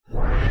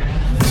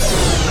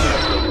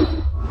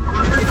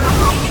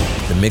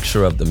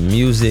mixture of the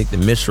music, the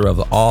mixture of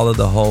all of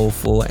the whole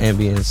full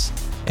ambience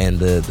and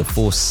the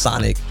full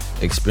sonic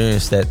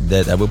experience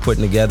that we're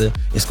putting together,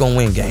 it's gonna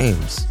win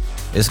games.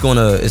 It's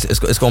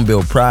gonna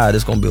build pride.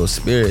 It's gonna build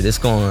spirit. It's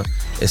gonna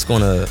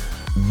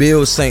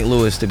build St.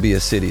 Louis to be a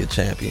city of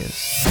champions.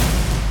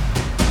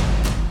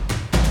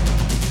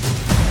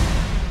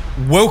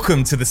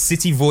 Welcome to the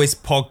City Voice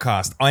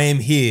podcast. I am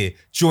here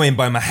joined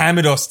by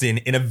Mohammed Austin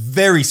in a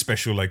very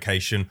special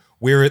location.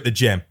 We're at the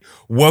Gem.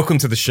 Welcome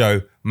to the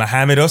show,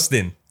 Mohammed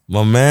Austin.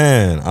 My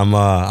man, I'm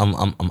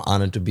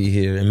honored to be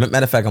here. And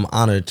matter of fact, I'm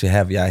honored to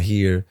have y'all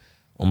here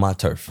on my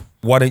turf.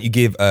 Why don't you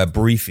give a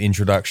brief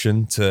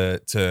introduction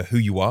to who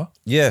you are?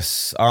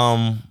 Yes,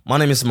 my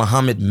name is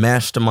Mohammed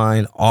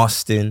Mvstermind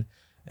Austin,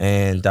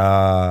 and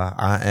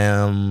I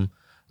am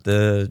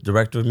the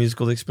director of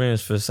musical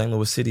experience for St.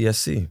 Louis City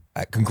SC.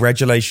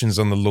 Congratulations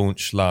on the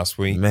launch last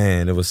week.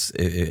 Man, it was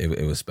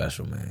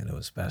special, man. It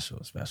was special.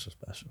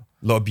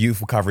 A lot of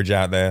beautiful coverage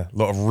out there. A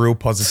lot of real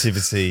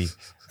positivity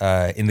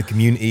in the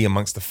community,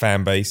 amongst the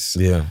fan base.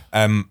 Yeah.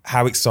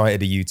 How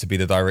excited are you to be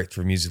the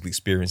director of musical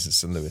experience at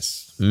St.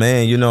 Louis?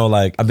 Man,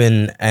 I've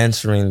been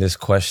answering this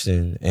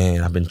question,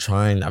 and I'm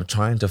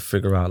trying to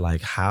figure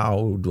out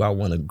how do I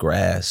want to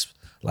grasp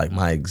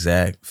my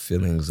exact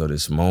feelings of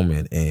this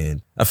moment.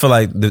 And I feel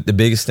like the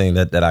biggest thing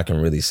that I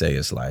can really say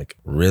is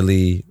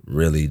really,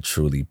 really,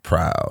 truly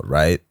proud,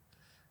 right?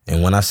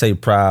 And when I say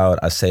proud,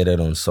 I say that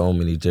on so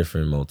many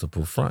different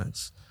multiple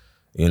fronts.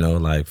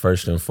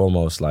 First and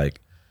foremost,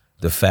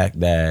 the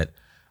fact that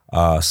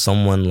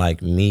someone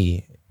like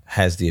me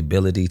has the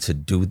ability to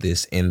do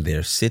this in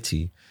their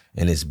city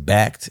and is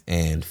backed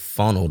and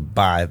funneled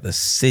by the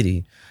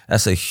city.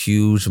 That's a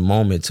huge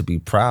moment to be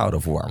proud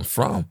of where I'm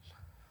from.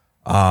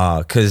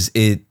 Cause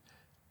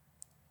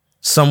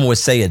some would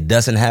say it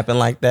doesn't happen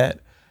like that.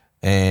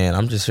 And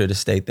I'm just here to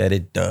state that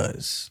it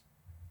does.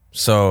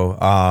 So,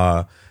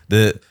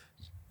 the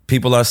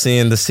people are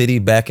seeing the city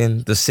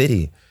backing the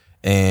city,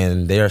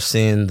 and they are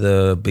seeing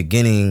the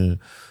beginning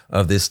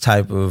of this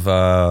type of,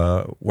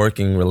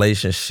 working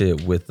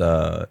relationship with,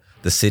 the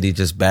city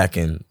just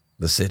backing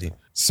the city.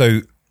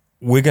 So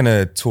we're going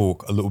to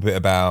talk a little bit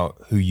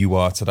about who you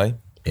are today.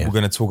 Yeah. We're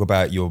going to talk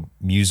about your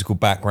musical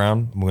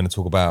background. We're going to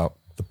talk about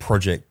the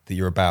project that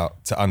you're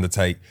about to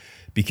undertake,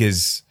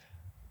 because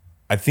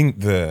I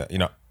think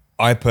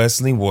I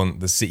personally want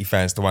the City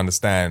fans to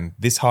understand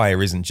this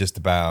hire isn't just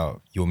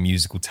about your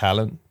musical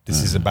talent.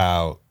 This is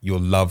about your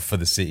love for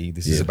the city.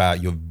 This is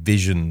about your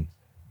vision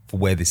for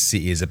where this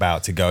city is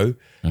about to go.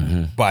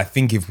 Mm-hmm. But I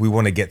think if we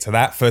want to get to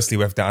that, firstly,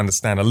 we have to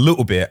understand a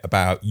little bit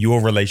about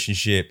your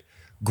relationship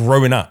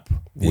growing up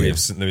with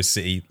St. Louis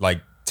City.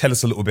 Tell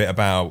us a little bit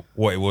about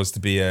what it was to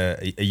be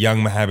a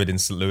young Mohammed in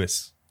St.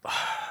 Louis.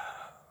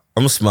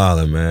 I'm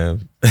smiling,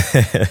 man.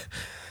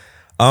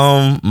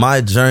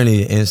 My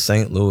journey in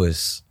St.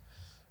 Louis,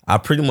 I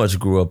pretty much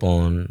grew up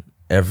on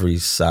every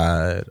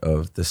side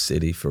of the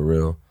city for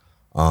real.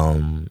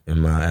 In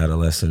my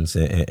adolescence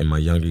and in my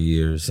younger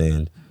years,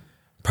 and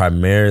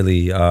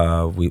primarily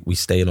we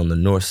stayed on the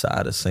north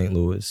side of St.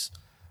 Louis,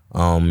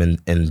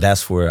 and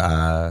that's where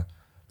I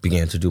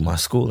began to do my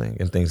schooling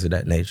and things of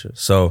that nature.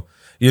 So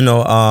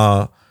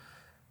I'm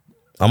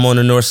on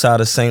the north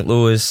side of St.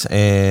 Louis,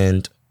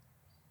 and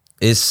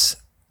it's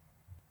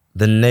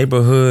the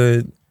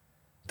neighborhood,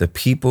 the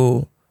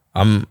people.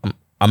 I'm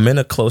in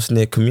a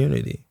close-knit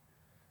community.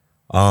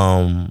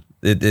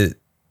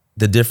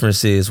 The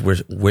difference is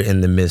we're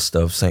in the midst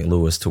of St.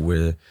 Louis, to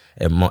where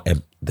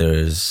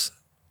there's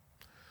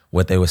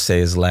what they would say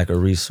is lack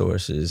of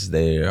resources.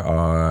 There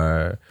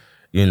are,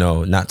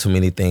 not too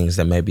many things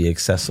that may be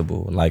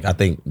accessible. I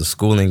think the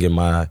schooling in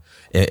my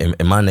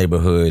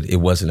neighborhood, it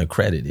wasn't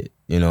accredited,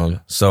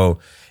 So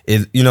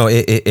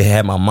it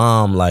had my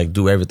mom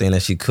do everything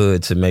that she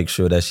could to make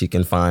sure that she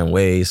can find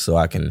ways so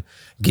I can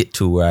get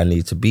to where I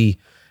need to be.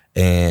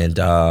 And,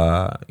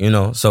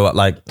 so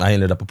I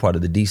ended up a part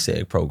of the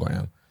DSEG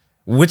program,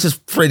 which is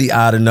pretty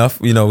odd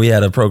enough. We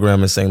had a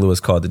program in St.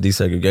 Louis called the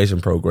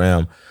desegregation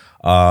program.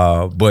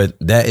 But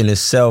that in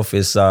itself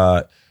is,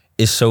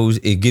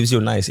 it gives you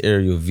a nice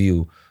aerial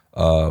view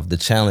of the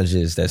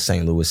challenges that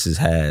St. Louis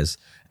has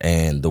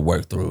and the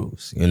work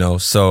throughs,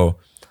 So,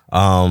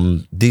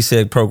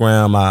 DSEG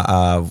program,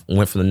 I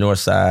went from the north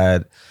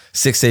side,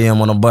 6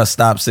 a.m. on a bus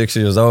stop, 6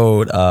 years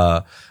old,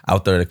 out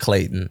there to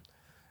Clayton.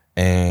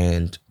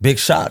 And big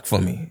shock for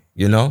me,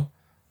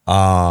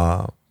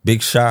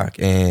 big shock.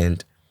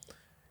 And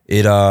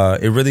it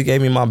really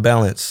gave me my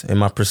balance and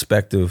my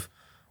perspective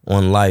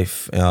on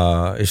life.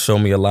 It showed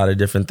me a lot of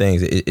different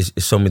things.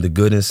 It showed me the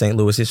good in St.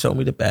 Louis. It showed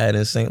me the bad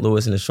in St.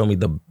 Louis, and it showed me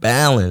the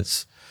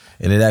balance.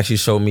 And it actually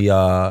showed me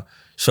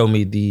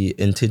the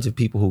intensive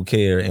people who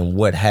care and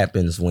what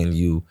happens when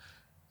you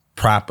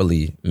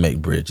properly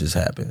make bridges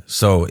happen.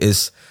 So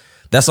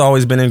that's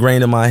always been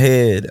ingrained in my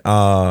head.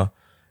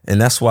 And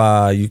that's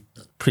why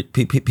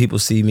people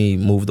see me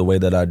move the way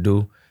that I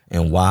do,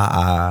 and why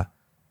I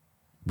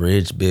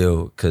bridge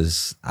build,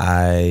 because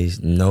I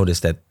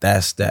noticed that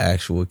that's the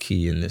actual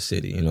key in this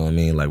city. You know what I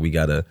mean? We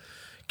got to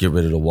get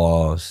rid of the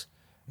walls,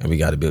 and we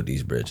got to build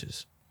these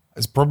bridges.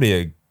 It's probably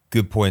a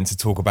good point to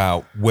talk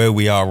about where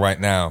we are right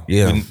now.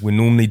 Yeah. We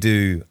normally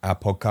do our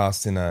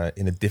podcast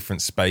in a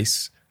different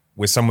space.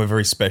 We're somewhere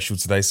very special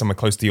today, somewhere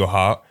close to your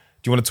heart.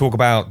 Do you want to talk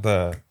about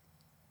the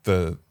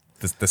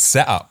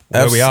setup,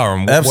 where we are,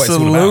 and what it's all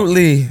about?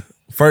 Absolutely.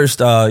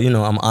 First,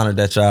 I'm honored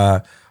that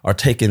y'all are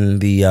taking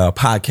the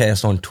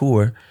podcast on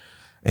tour,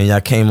 and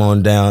y'all came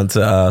on down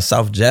to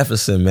South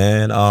Jefferson,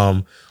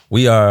 man.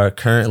 We are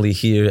currently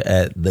here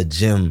at the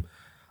gym.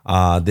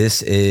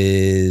 This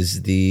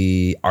is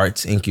the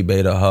Arts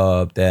Incubator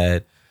Hub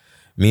that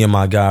me and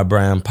my guy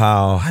Brian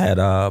Powell had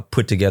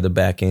put together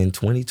back in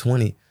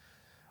 2020.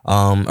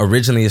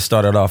 Originally, it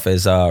started off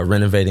as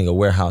renovating a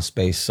warehouse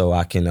space so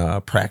I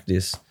can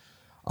practice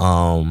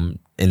in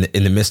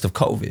the midst of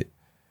COVID.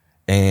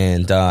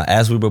 And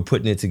as we were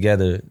putting it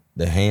together,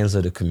 the hands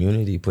of the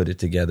community put it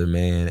together,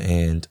 man.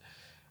 And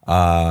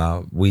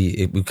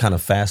we kind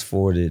of fast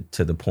forwarded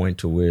to the point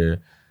to where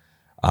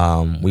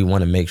we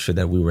want to make sure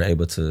that we were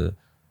able to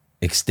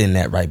extend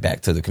that right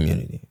back to the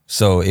community.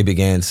 So it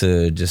began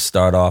to just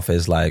start off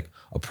as like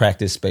a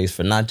practice space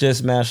for not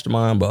just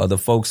Mvstermind, but other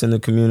folks in the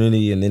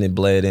community. And then it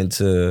bled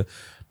into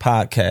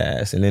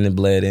podcasts, and then it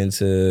bled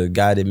into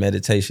guided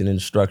meditation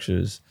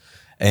instructors.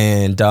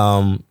 And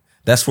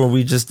that's where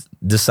we just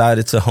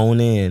decided to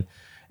hone in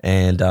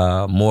and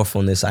morph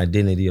on this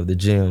identity of the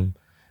gym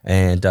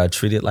and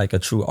treat it like a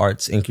true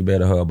arts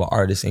incubator hub, or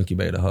artist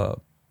incubator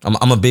hub.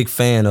 I'm a big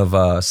fan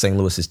of St.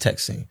 Louis's tech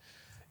scene.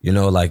 You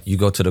know, like you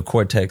go to the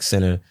Cortex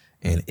Center,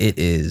 and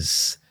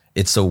it's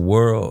a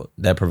world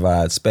that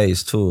provides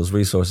space, tools,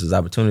 resources,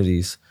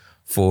 opportunities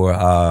for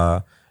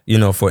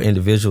for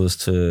individuals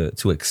to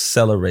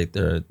accelerate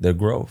their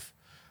growth.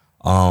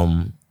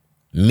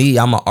 Me,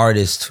 I'm an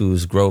artist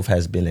whose growth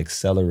has been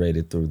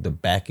accelerated through the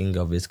backing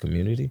of its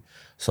community.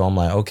 So I'm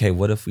like, okay,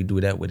 what if we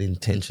do that with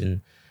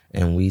intention,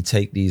 and we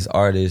take these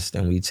artists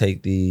and we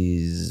take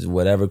these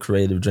whatever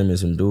creative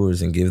dreamers and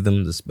doers and give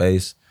them the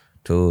space,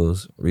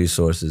 tools,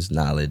 resources,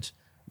 knowledge,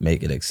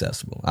 make it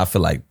accessible. I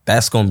feel like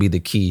that's going to be the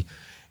key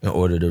in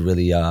order to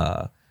really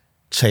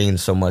change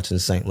so much in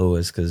St.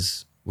 Louis,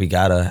 because we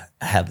got to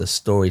have the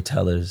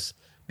storytellers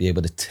be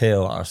able to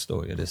tell our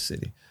story of this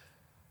city.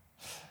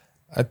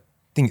 I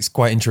think it's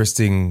quite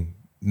interesting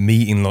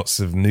meeting lots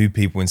of new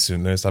people in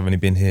St. Louis. I've only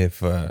been here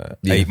for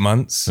 8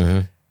 months.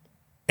 Mm-hmm.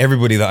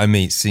 Everybody that I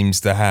meet seems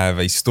to have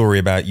a story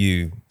about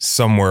you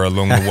somewhere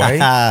along the way.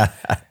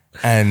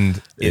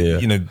 And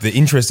the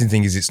interesting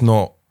thing is it's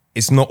not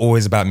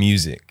always about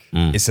music.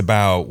 It's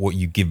about what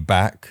you give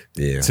back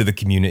to the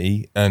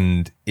community.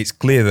 And it's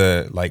clear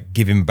that like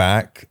giving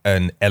back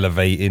and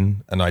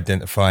elevating and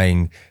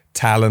identifying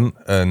talent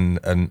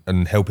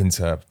and helping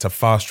to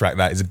fast track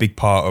that is a big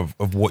part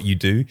of what you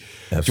do.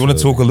 Absolutely. Do you want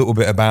to talk a little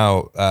bit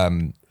about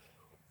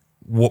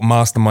what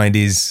Mvstermind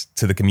is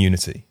to the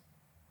community?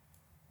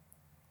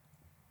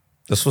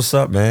 That's what's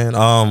up, man.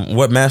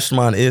 What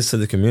Mvstermind is to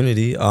the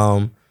community,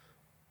 I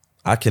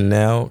can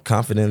now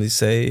confidently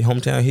say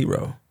hometown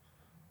hero.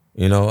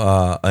 You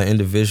know, an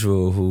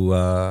individual who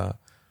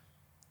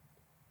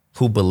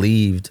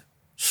believed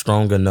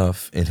strong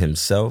enough in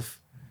himself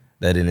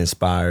that it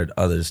inspired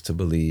others to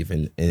believe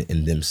in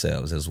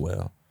themselves as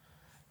well.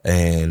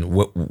 And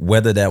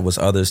whether that was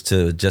others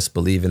to just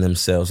believe in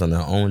themselves on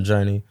their own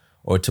journey,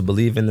 or to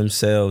believe in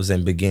themselves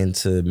and begin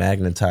to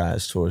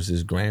magnetize towards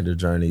this grander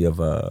journey of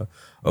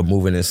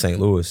moving in St.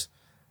 Louis.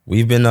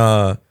 We've been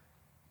at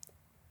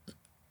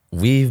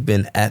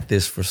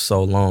this for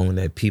so long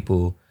that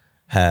people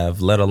have,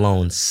 let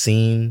alone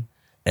seen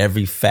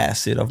every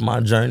facet of my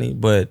journey,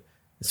 but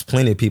there's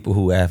plenty of people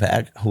who have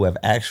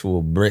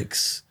actual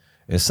bricks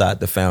inside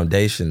the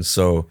foundation.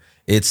 So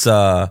it's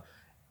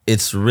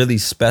really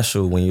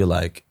special when you're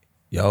like,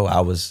 yo, I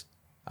was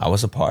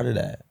a part of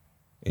that,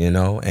 you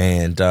know,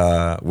 and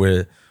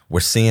we're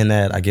seeing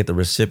that. I get the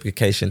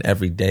reciprocation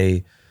every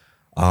day,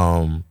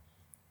 and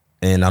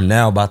I'm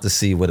now about to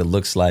see what it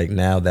looks like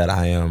now that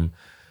I am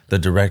the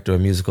director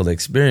of musical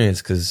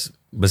experience. Because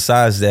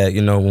besides that,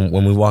 you know,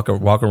 when we walk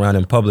around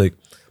in public,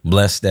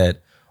 blessed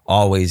that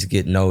always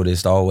get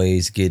noticed,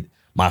 always get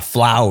my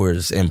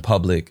flowers in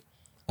public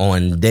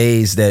on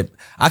days that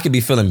I could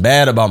be feeling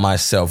bad about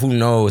myself. Who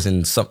knows?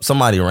 And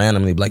somebody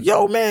randomly be like,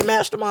 yo, man,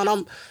 Mvstermind,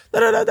 I'm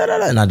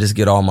da-da-da-da-da. And I just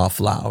get all my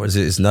flowers.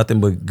 It's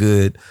nothing but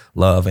good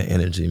love and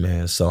energy,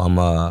 man. So I'm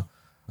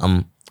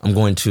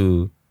going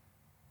to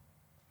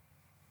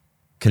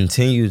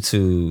continue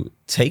to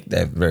take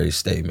that very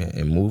statement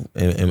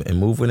and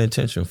move with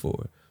intention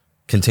for it.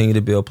 Continue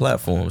to build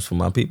platforms for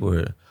my people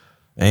here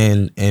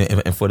and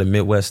for the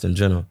Midwest in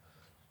general.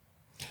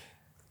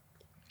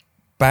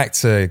 Back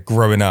to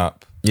growing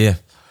up. Yeah.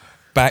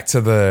 Back to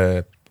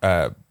the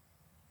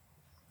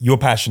your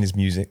passion is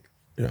music.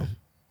 Yeah.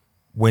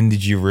 When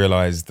did you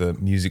realize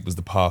that music was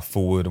the path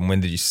forward, and when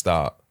did you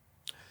start?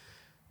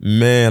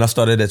 Man, I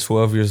started at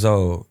 12 years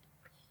old.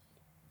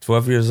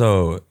 12 years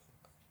old.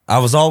 I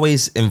was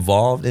always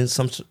involved in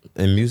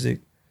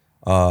music.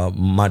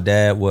 My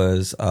dad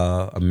was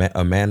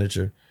a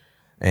manager,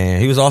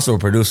 and he was also a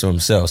producer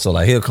himself. So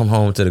like he'll come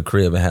home to the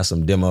crib and have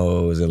some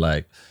demos and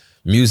like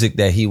music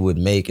that he would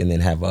make and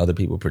then have other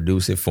people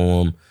produce it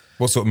for him.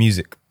 What sort of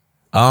music?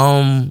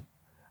 I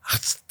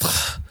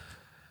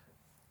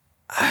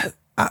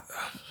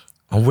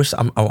wish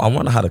I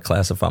wonder how to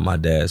classify my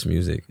dad's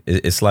music.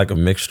 It's like a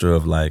mixture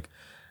of like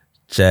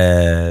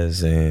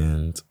jazz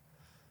and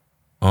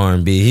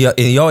R&B.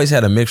 He always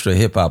had a mixture of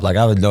hip hop. Like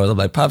I would know, I'm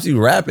like, Pops, you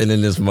rapping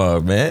in this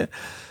mug, man.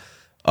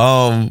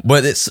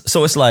 But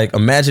it's like,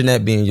 imagine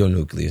that being your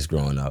nucleus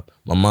growing up.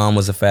 My mom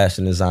was a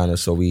fashion designer,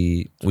 so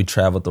we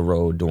traveled the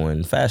road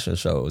doing fashion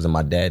shows, and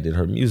my dad did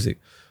her music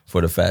for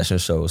the fashion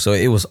shows. So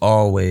it was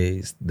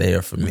always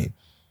there for me.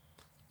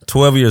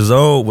 12 years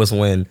old was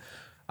when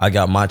I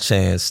got my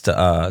chance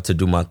to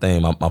do my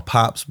thing. My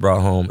pops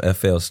brought home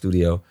FL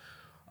Studio,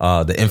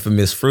 the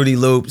infamous Fruity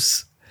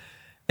Loops,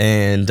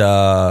 and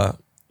I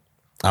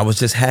was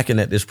just hacking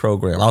at this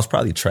program. I was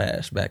probably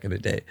trash back in the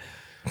day,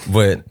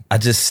 but I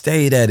just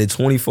stayed at it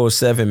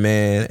 24/7,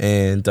 man.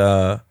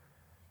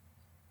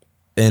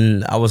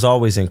 And I was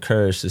always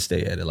encouraged to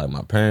stay at it. Like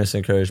my parents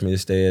encouraged me to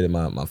stay at it.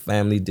 My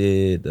family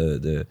did.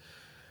 The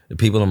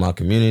people in my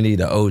community,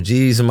 the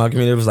OGs in my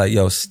community, was like,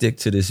 yo, stick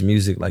to this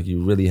music. Like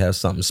you really have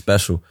something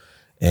special.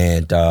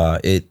 And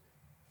it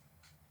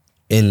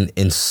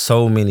in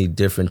so many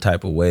different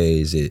type of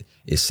ways, it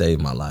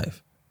saved my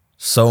life.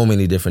 So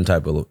many different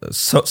type of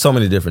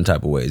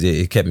ways.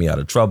 It kept me out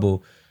of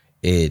trouble.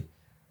 It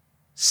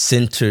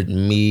centered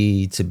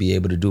me to be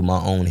able to do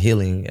my own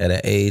healing at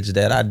an age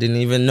that I didn't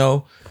even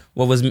know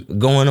what was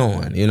going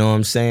on. You know what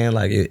I'm saying?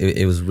 Like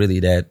it was really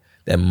that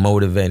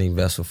motivating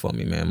vessel for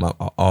me, man.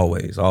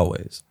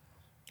 Always.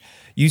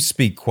 You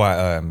speak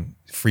quite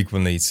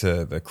frequently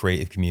to the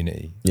creative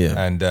community,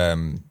 and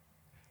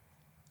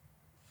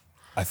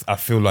I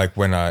feel like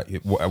when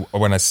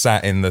I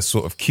sat in the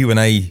sort of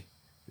Q&A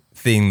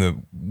thing that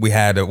we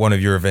had at one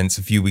of your events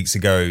a few weeks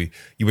ago,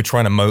 you were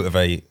trying to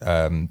motivate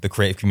the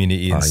creative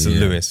community in St.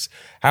 Louis.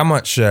 How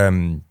much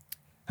do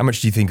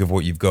you think of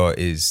what you've got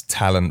is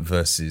talent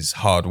versus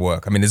hard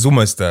work? I mean, there's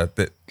almost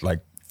that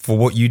like for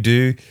what you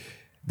do,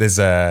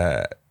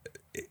 it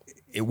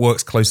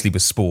works closely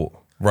with sport,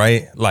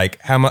 right? Like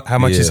how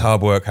much is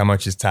hard work? How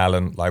much is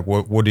talent? Like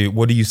what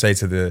do you say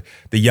to the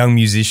young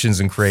musicians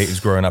and creatives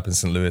growing up in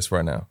St. Louis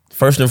right now?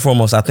 First and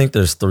foremost, I think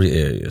there's three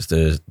areas.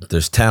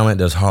 There's talent,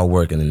 there's hard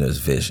work, and then there's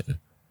vision.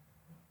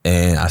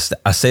 And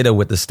I say that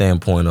with the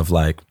standpoint of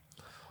like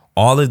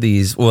all of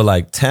these, well,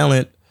 like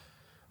talent.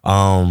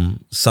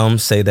 Some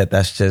say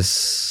that's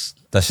just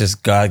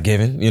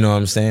God-given. You know what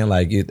I'm saying?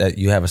 Like that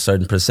you have a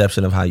certain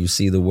perception of how you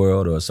see the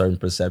world, or a certain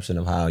perception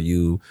of how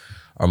you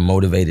are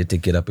motivated to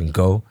get up and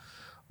go.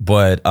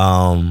 But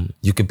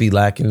you could be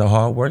lacking the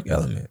hard work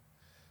element.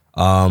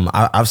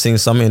 I've seen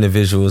some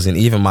individuals, and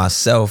even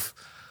myself,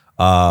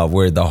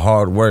 where the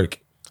hard work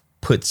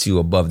puts you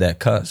above that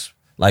cusp.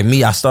 Like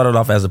me, I started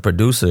off as a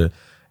producer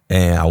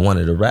and I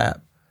wanted to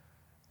rap.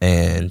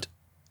 And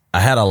I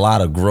had a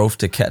lot of growth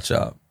to catch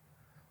up.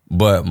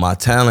 But my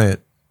talent,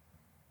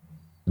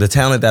 the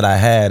talent that I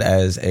had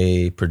as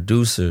a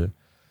producer,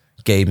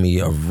 gave me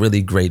a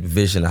really great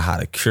vision of how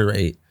to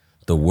curate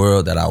the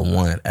world that I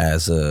want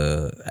as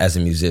a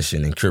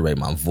musician and curate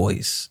my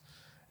voice.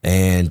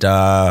 And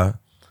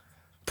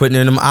putting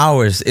in them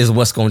hours is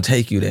what's going to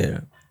take you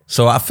there.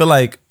 So I feel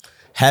like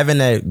having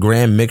that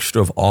grand mixture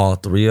of all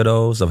three of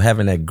those, of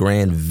having that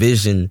grand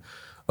vision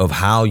of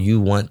how you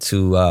want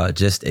to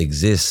just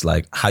exist,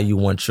 like how you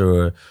want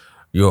your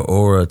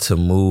aura to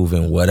move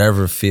in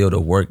whatever field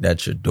of work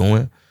that you're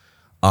doing,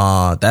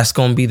 that's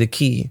going to be the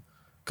key,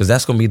 because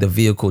that's going to be the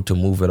vehicle to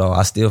move it all.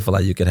 I still feel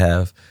like you could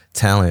have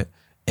talent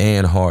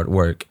and hard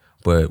work,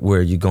 but where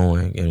are you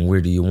going and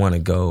where do you want to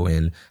go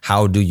and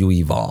how do you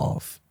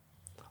evolve?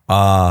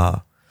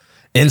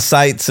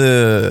 Insight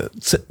to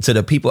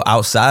the people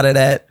outside of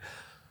that: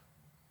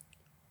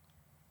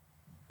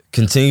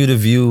 continue to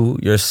view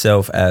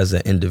yourself as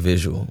an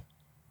individual.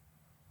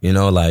 You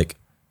know, like,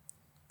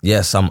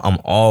 yes, I'm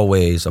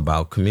always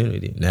about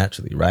community,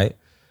 naturally, right?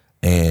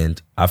 And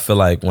I feel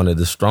like one of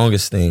the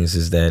strongest things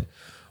is that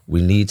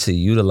we need to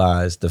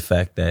utilize the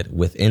fact that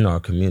within our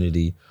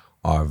community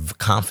are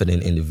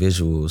confident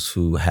individuals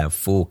who have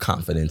full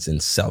confidence in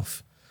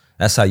self.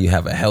 That's how you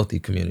have a healthy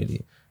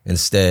community,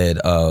 instead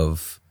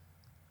of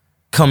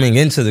coming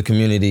into the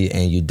community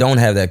and you don't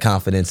have that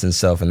confidence in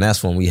self. And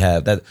that's when we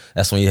have that.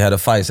 That's when you had the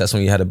fights. That's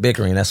when you had the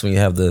bickering. That's when you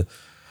have the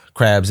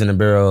crabs in the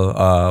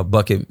barrel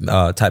bucket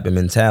type of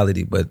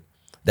mentality. But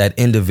that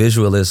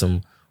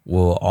individualism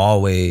will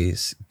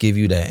always give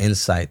you that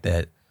insight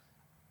that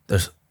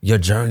your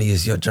journey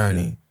is your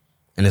journey.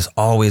 And there's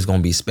always going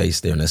to be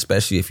space there. And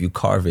especially if you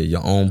carve it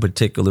your own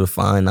particular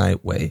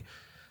finite way,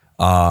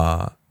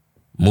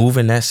 move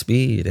in that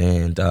speed,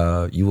 and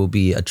you will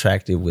be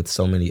attracted with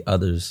so many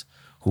others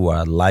who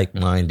are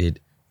like-minded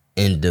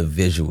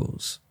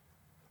individuals.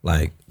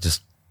 Like,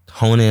 just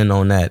hone in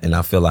on that. And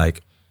I feel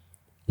like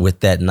with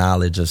that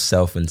knowledge of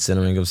self and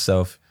centering of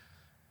self,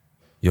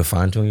 you'll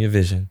fine-tune your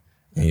vision,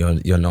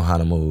 and you'll know how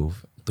to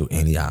move through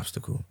any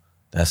obstacle.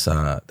 That's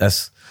my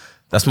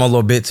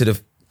little bit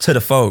to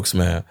the folks,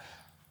 man.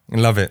 I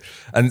love it.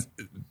 And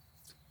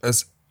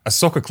as a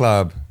soccer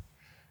club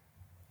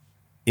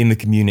in the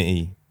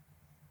community,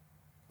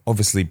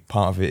 obviously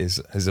part of it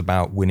is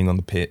about winning on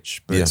the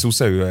pitch, but it's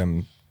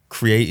also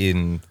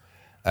creating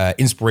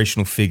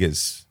inspirational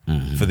figures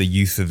for the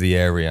youth of the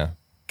area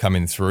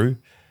coming through.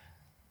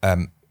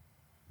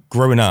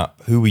 Growing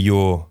up, who were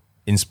your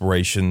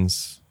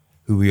inspirations?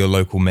 Who were your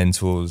local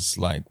mentors?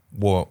 Like,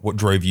 what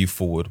drove you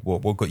forward?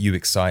 What got you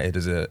excited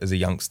as a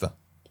youngster?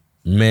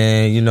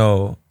 Man, you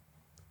know,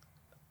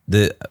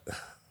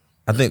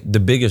 I think the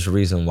biggest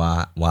reason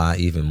why I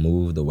even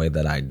move the way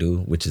that I do,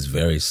 which is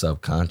very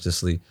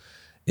subconsciously,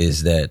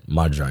 is that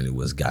my journey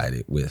was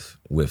guided with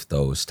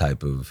those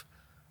type of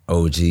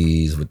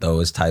OGs, with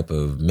those type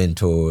of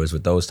mentors,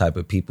 with those type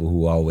of people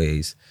who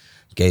always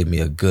gave me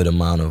a good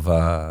amount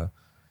of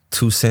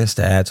 2 cents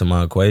to add to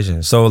my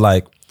equation. So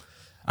like,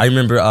 I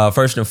remember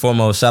first and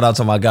foremost, shout out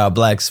to my guy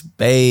Black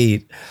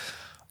Spade.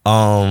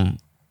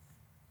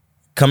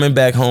 Coming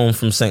back home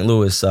from St.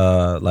 Louis,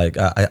 like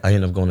I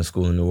ended up going to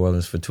school in New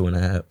Orleans for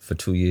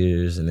 2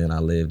 years, and then I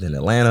lived in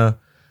Atlanta.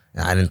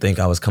 And I didn't think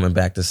I was coming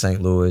back to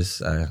St.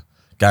 Louis. I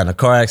got in a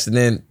car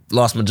accident,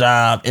 lost my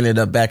job, ended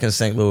up back in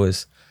St.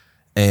 Louis.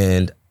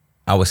 And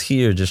I was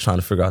here just trying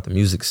to figure out the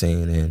music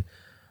scene. And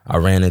I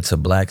ran into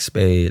Black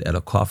Spade at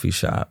a coffee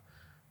shop.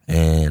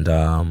 And,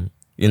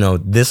 you know,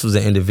 this was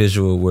an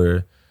individual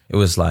where it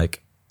was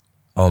like,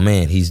 oh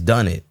man, he's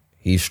done it.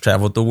 He's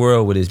traveled the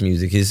world with his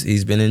music.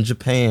 He's been in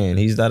Japan.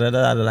 He's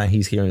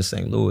He's here in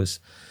St. Louis.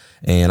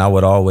 And I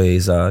would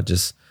always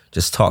just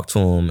talk to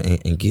him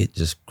and get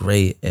just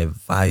great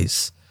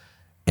advice.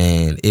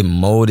 And it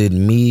molded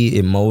me.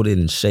 It molded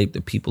and shaped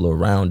the people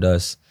around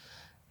us.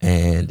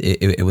 And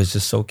it was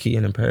just so key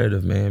and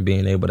imperative, man,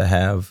 being able to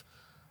have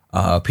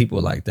people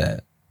like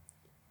that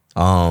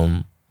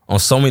on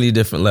so many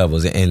different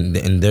levels. And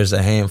there's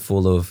a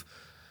handful of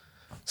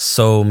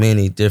so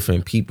many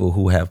different people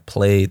who have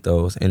played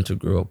those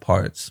integral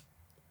parts.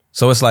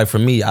 So it's like, for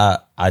me, I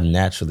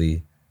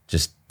naturally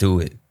just do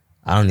it.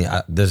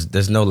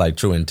 There's no like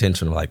true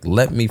intention of like,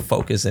 let me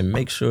focus and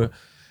make sure.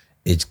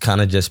 It kind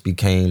of just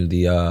became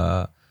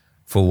the,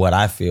 for what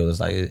I feel is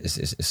like,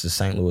 it's the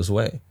St. Louis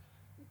way.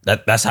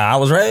 That's how I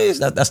was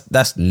raised.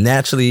 That's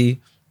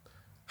naturally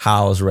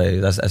how I was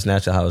raised. That's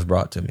naturally how it was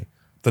brought to me.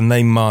 The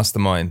name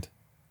Mvstermind,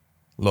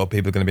 a lot of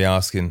people are going to be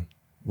asking,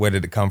 where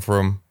did it come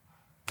from?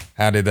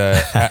 How did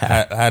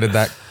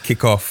that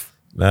kick off?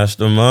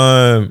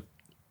 Mastermind.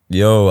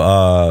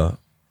 Yo,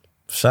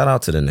 shout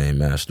out to the name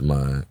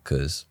Mastermind,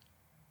 because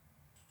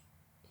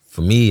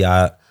for me,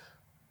 I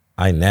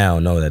now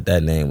know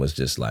that name was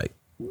just like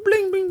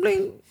bling, bling,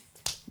 bling,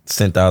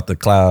 sent out the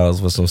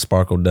clouds with some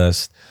sparkle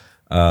dust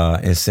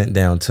and sent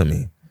down to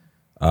me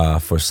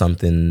for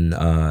something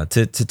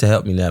to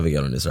help me navigate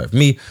on this earth.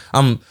 Me,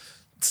 I'm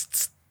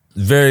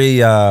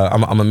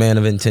a man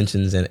of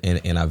intentions,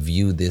 and I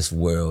view this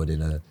world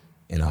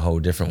in a whole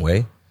different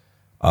way.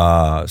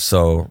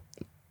 So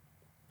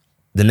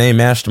the name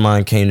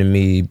Mastermind came to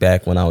me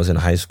back when I was in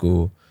high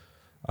school.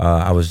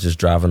 I was just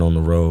driving on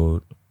the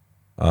road,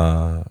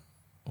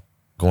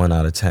 going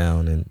out of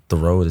town, and the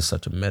road is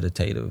such a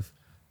meditative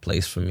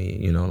place for me.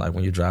 You know, like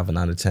when you're driving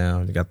out of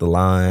town, you got the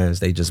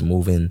lines, they just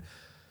moving.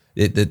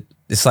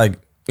 It's like,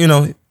 you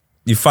know,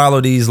 you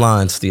follow these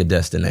lines to your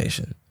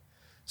destination.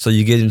 So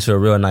you get into a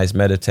real nice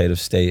meditative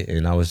state,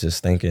 and I was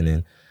just thinking,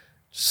 and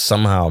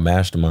somehow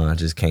Mastermind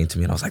just came to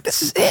me, and I was like,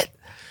 this is it.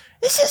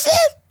 This is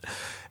it.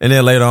 And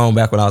then later on,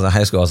 back when I was in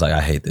high school, I was like,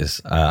 I hate this.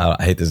 I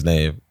hate this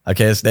name. I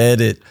can't stand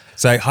it.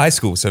 So high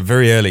school, so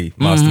very early,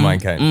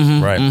 Mvstermind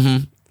came, right?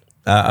 Mm-hmm.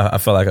 I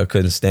felt like I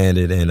couldn't stand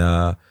it,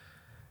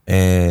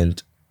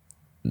 and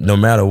no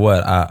matter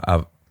what,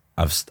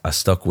 I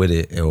stuck with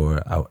it,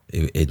 or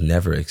it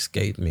never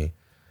escaped me.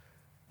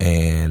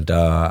 And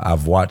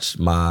I've watched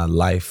my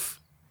life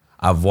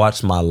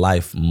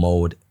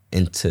mold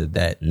into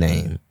that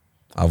name.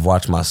 I've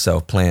watched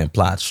myself plan,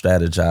 plot,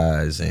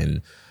 strategize,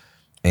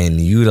 and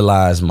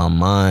utilize my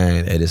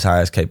mind at its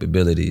highest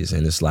capabilities.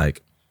 And it's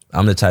like,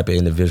 I'm the type of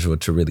individual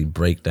to really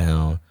break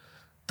down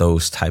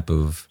those type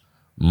of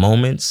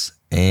moments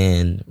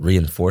and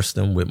reinforce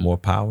them with more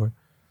power.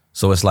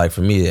 So it's like,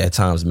 for me, at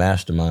times,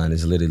 mastermind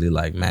is literally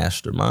like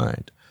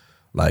mastermind.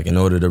 Like, in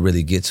order to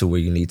really get to where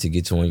you need to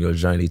get to on your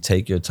journey,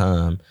 take your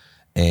time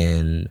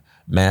and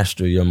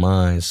master your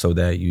mind so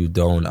that you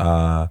don't,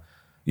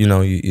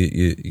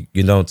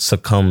 you don't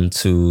succumb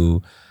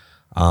to,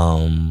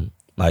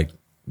 like,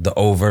 the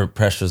overt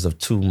pressures of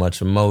too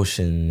much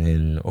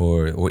emotion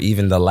or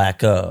even the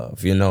lack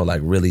of,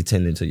 like really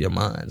tending to your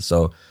mind.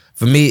 So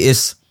for me,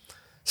 it's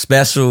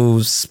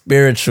special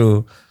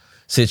spiritual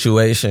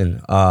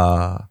situation,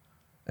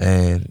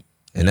 and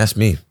that's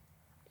me.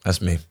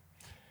 That's me.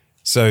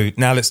 So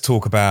now let's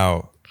talk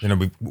about,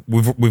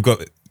 we've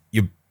got,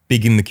 you're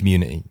big in the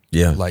community.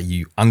 Yeah. Like,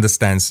 you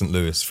understand St.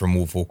 Louis from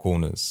all four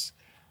corners.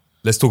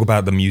 Let's talk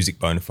about the music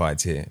bona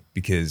fides here,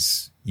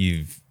 because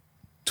you've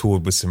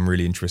toured with some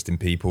really interesting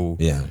people.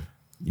 Yeah.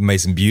 You made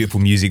some beautiful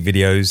music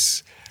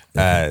videos.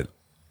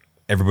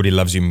 Everybody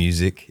loves your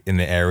music in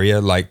the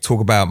area. Like,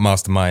 talk about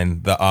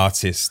Mvstermind, the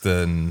artist,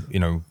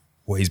 and,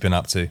 what he's been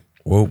up to.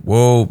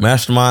 Whoa,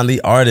 Mastermind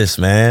the artist,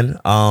 man.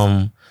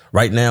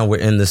 Right now we're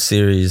in the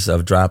series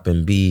of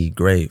dropping Be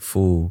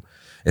Grateful.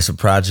 It's a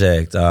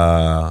project,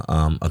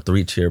 a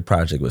 3-tier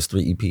project with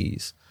 3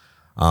 EPs.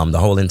 The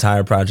whole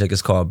entire project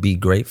is called Be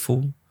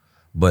Grateful,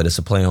 but it's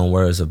a play on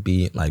words of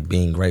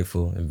being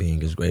grateful and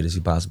being as great as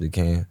you possibly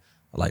can.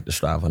 I like to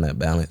strive on that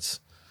balance.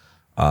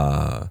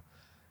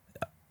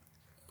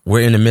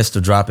 We're in the midst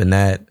of dropping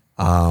that.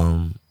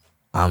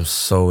 I'm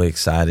so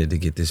excited to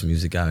get this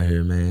music out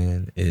here,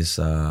 man. It's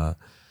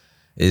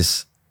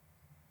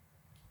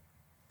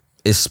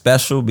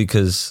special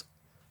because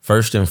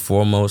first and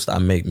foremost, I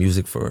make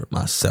music for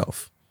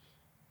myself.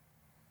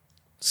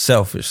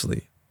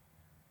 Selfishly.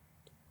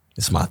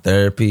 It's my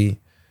therapy.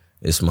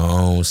 It's my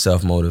own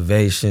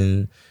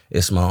self-motivation.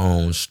 It's my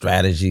own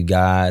strategy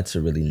guide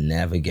to really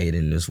navigate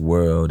in this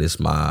world. It's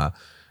my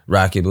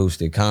rocket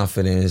boosted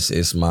confidence.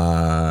 It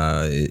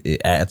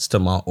adds to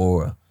my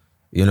aura.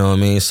 You know what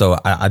I mean? So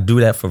I do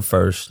that for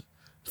first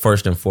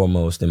and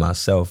foremost in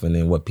myself. And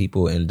then what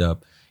people end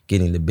up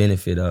getting the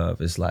benefit of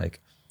is like,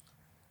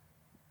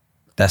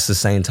 that's the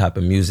same type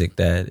of music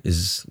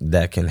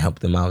that can help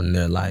them out in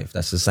their life.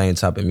 That's the same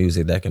type of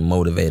music that can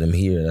motivate them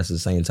here. That's the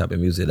same type of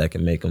music that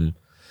can make them.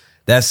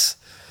 That's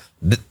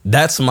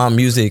my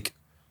music.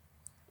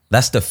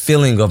 That's the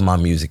feeling of my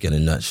music in a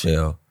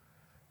nutshell.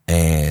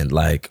 And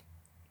like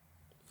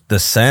the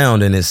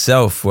sound in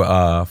itself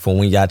for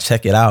when y'all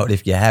check it out,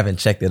 if you haven't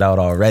checked it out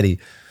already,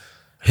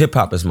 hip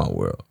hop is my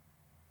world.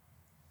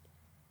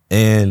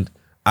 And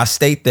I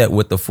state that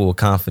with the full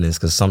confidence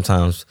because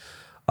sometimes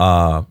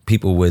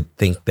people would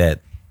think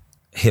that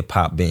hip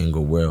hop being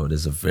a world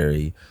is a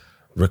very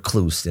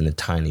recluse in a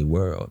tiny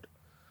world.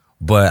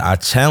 But I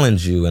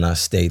challenge you and I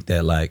state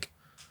that like,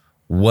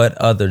 what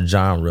other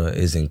genre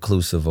is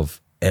inclusive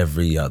of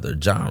every other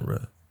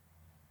genre?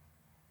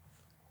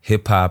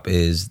 Hip hop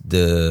is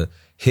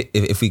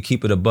if we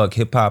keep it a buck,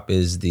 hip hop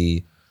is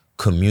the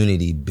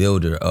community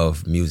builder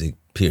of music,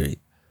 period.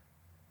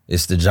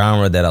 It's the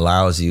genre that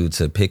allows you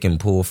to pick and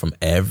pull from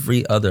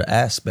every other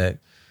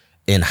aspect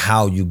in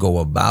how you go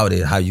about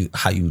it, how you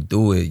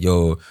do it,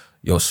 your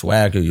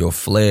swagger, your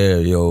flair,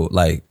 your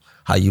like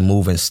how you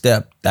move and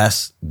step.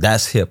 That's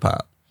hip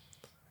hop,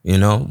 you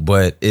know.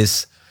 But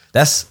that's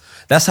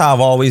how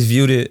I've always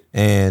viewed it,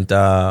 and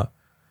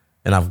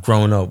I've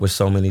grown up with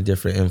so many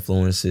different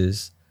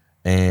influences,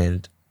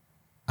 and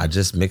I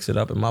just mix it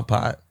up in my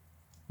pot.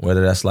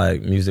 Whether that's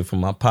like music from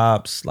my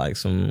pops, like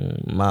some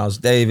Miles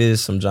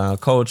Davis, some John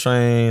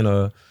Coltrane,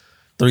 or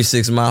 3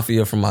 6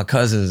 Mafia from my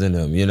cousins in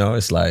them. You know,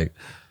 it's like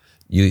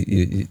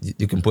you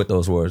can put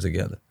those words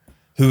together.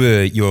 Who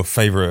are your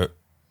favorite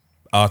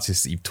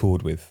artists that you've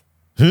toured with?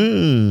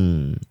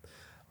 I'm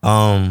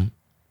a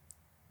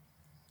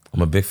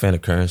big fan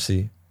of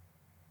Currency.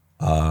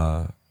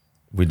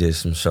 We did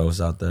some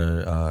shows out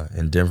there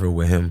in Denver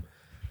with him,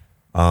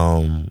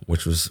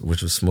 which was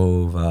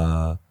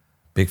smooth.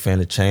 Big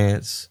fan of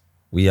Chance.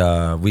 We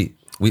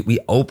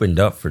opened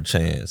up for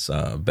Chance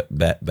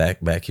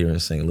back here in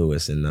St.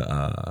 Louis in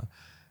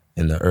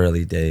the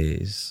early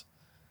days.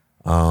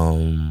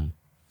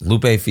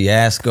 Lupe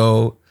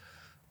Fiasco.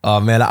 Oh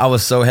man, I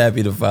was so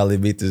happy to finally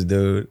meet this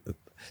dude.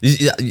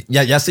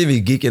 Y'all see me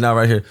geeking out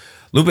right here.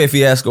 Lupe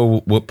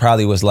Fiasco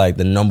probably was like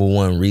the number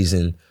one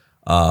reason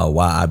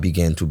why I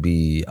began to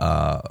be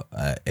a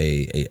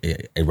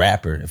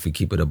rapper. If we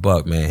keep it a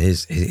buck, man,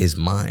 his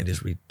mind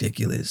is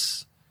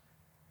ridiculous.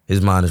 His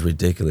mind is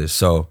ridiculous.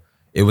 So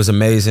it was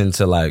amazing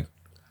to like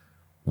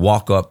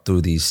walk up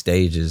through these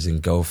stages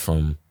and go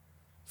from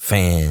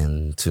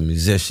fan to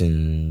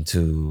musician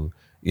to,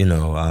 you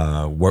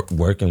know,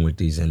 working with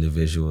these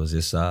individuals.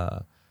 It's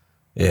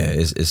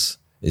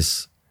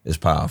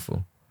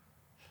powerful.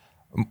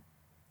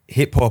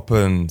 Hip hop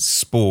and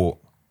sport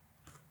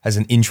has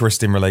an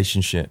interesting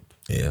relationship.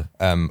 Yeah.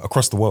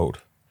 Across the world.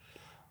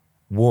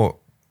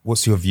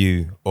 What's your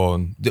view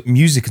on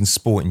music and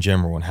sport in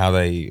general and how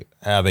they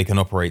can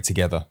operate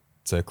together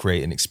to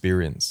create an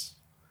experience?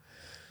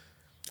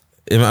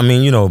 I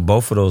mean, you know,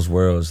 both of those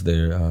worlds,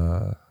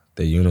 they're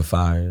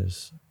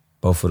unifiers.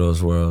 Both of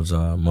those worlds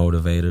are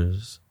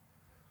motivators.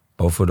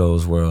 Both of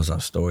those worlds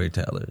are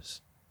storytellers.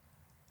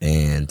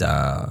 And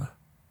I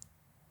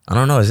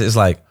don't know, it's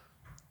like,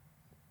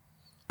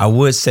 I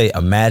would say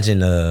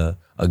imagine a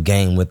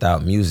game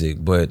without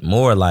music, but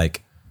more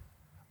like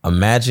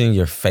imagine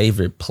your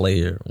favorite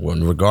player,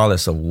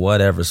 regardless of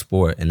whatever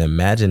sport, and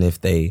imagine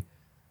if they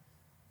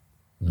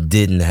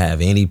didn't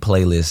have any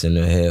playlist in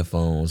their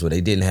headphones, or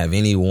they didn't have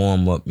any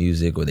warm-up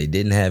music, or they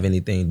didn't have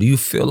anything. Do you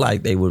feel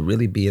like they would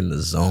really be in the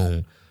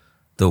zone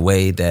the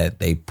way that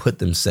they put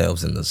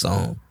themselves in the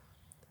zone?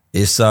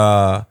 It's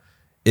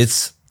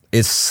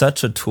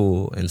such a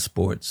tool in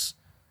sports.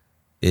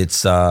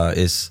 It's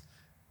the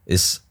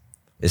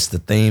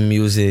theme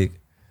music.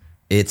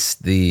 It's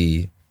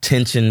the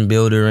tension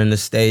builder in the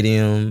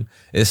stadium.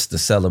 It's the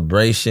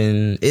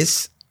celebration.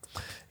 It's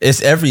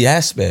every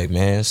aspect,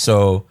 man.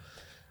 So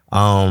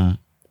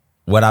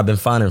what I've been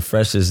finding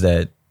fresh is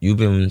that you've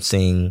been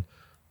seeing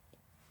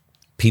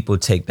people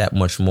take that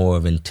much more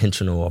of an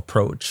intentional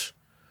approach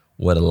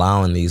what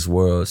allowing these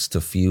worlds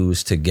to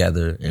fuse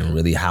together and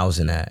really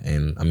housing that.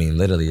 And I mean,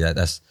 literally,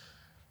 that's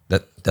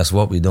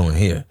what we're doing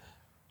here.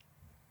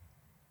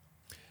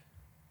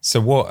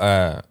 So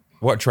what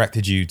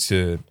attracted you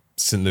to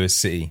St. Louis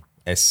City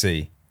SC?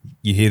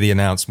 You hear the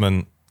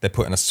announcement, they're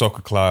putting a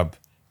soccer club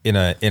in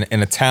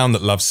a town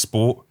that loves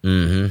sport,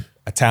 a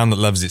town that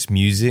loves its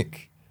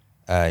music.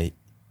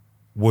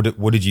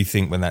 What did you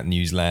think when that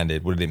news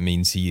landed? What did it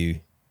mean to you?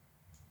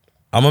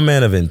 I'm a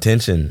man of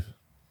intention.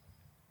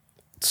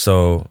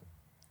 So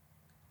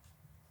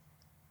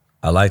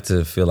I like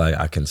to feel like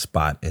I can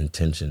spot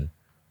intention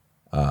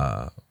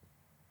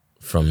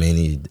from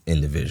any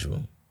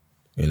individual.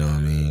 You know what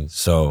I mean?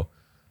 So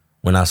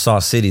when I saw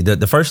City,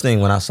 the first thing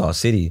when I saw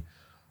City,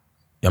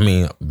 I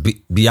mean,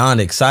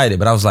 beyond excited,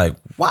 but I was like,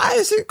 why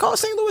is it called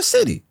St. Louis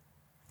City?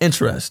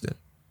 Interesting.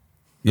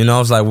 You know, I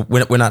was like,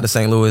 we're not the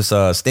St. Louis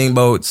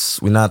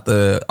Steamboats. We're not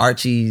the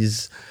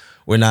Archies.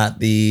 We're not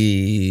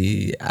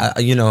the,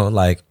 you know,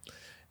 like,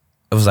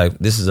 it was like,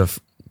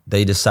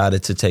 they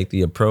decided to take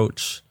the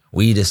approach.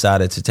 We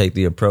decided to take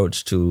the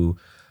approach to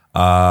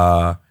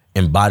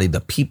embody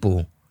the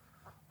people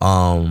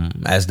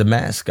as the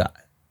mascot.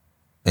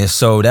 And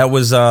so that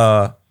was,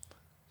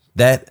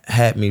 that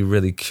had me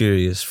really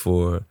curious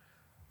to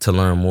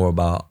learn more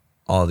about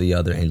all the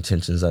other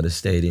intentions of the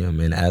stadium.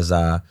 And as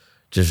I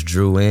just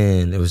drew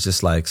in, it was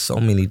just like so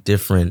many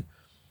different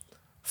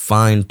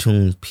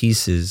fine-tuned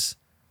pieces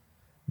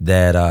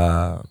that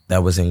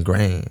was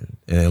ingrained.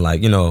 And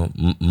like, you know,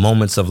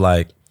 moments of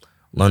like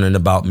learning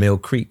about Mill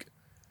Creek.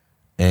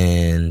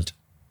 And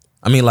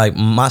I mean, like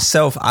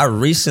myself, I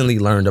recently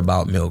learned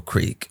about Mill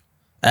Creek.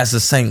 As a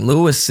St.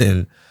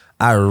 Louisan,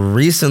 I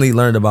recently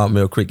learned about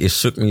Mill Creek. It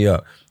shook me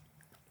up.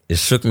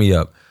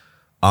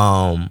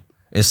 And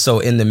so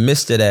in the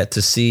midst of that,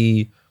 to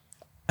see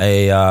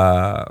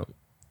a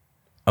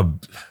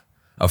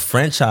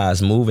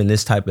franchise move in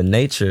this type of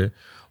nature,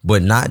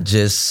 but not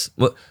just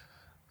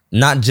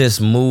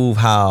move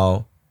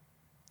how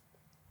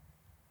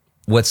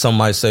what some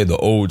might say the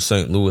old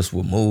St. Louis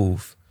would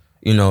move.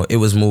 You know, it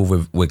was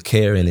moved with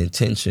care and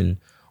intention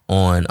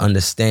on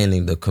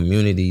understanding the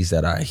communities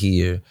that are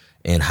here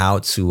and how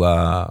to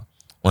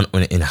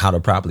and how to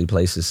properly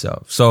place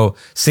itself. So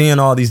seeing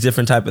all these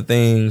different type of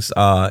things,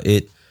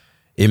 it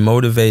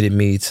motivated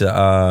me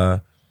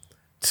to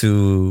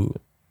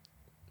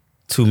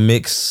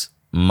mix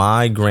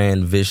my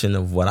grand vision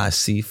of what I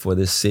see for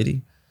this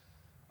city.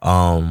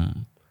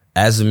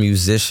 As a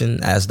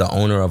musician, as the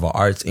owner of an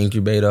arts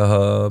incubator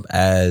hub,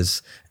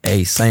 as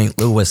a St.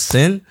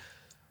 Louisan,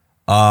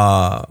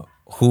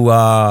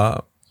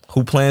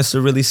 who plans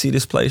to really see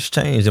this place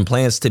change and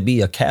plans to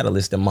be a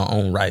catalyst in my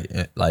own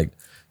right. Like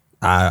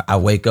I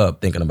wake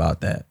up thinking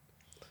about that.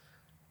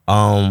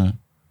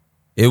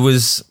 It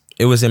was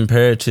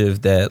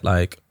imperative that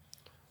like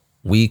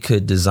we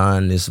could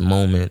design this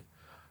moment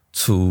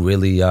to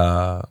really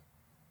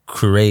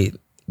create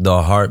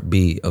the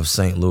heartbeat of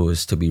St.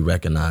 Louis to be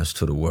recognized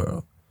to the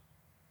world.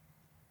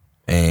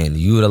 And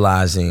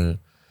utilizing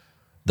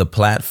the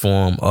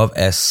platform of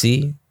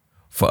SC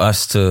for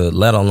us to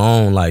let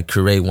alone like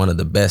create one of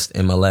the best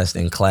MLS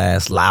in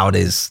class,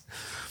 loudest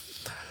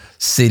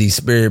city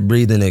spirit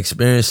breathing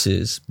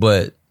experiences,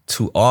 but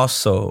to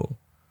also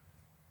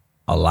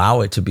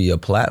allow it to be a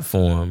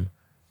platform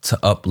to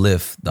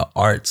uplift the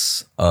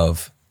arts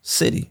of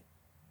city,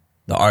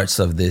 the arts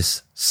of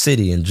this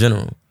city in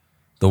general.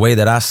 The way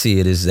that I see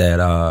it is that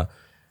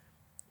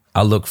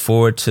I look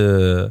forward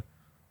to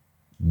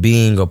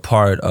being a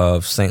part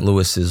of St.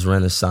 Louis's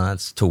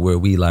renaissance to where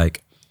we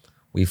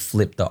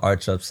flip the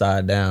arch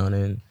upside down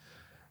and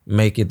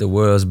make it the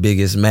world's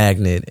biggest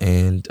magnet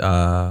and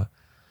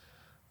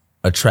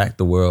attract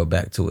the world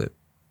back to it.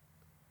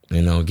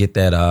 You know, get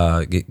that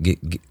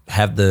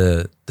have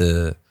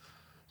the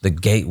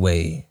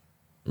gateway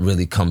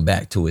really come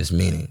back to its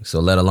meaning. So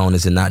let alone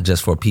is it not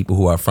just for people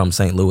who are from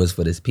St. Louis,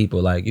 but it's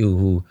people like you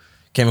who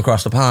came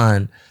across the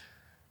pond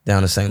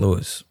down to St.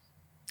 Louis.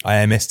 I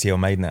am STL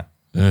made now.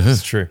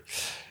 It's true.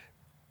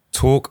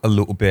 Talk a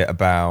little bit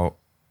about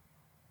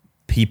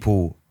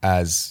people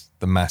as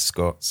the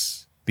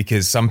mascots,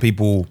 because some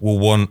people will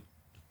want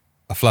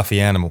a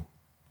fluffy animal.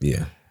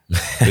 Yeah.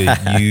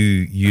 But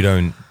you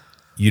don't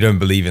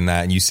believe in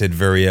that, and you said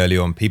very early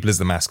on, people as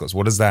the mascots.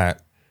 What does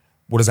that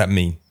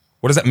mean?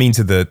 What does that mean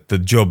to the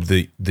job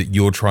that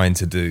you're trying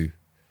to do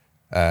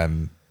at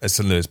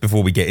St. Louis?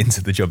 Before we get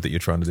into the job that you're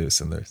trying to do at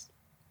St. Louis,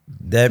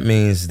 that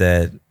means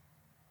that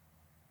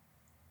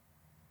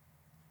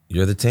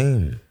you're the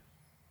team.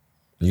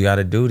 You got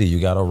a duty, you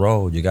got a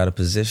role, you got a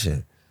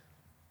position.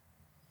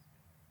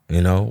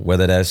 You know,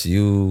 whether that's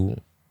you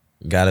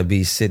gotta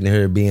be sitting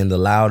here being the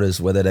loudest,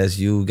 whether that's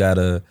you got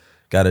a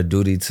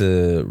duty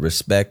to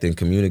respect and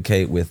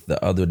communicate with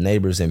the other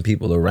neighbors and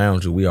people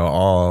around you. We are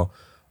all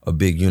a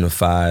big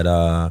unified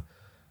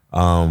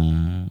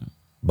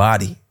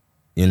body,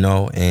 you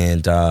know,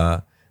 and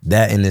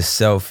that in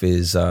itself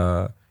is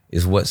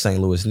what St.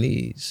 Louis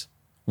needs.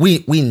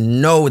 We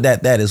know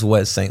that is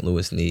what St.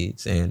 Louis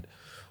needs, and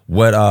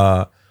what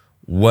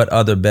what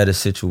other better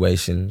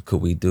situation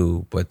could we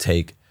do but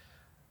take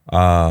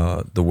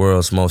the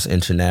world's most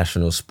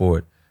international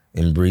sport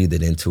and breathe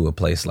it into a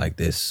place like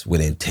this with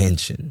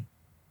intention.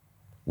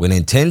 With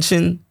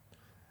intention,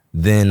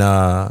 then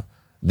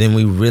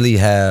we really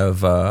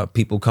have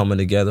people coming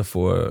together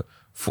for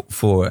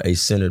a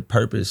centered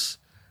purpose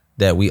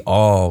that we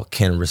all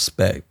can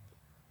respect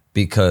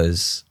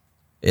because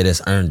it has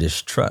earned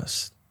its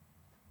trust.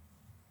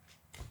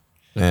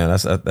 Man,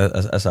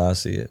 that's how I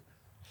see it.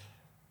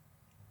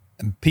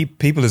 And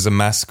people as a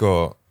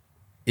mascot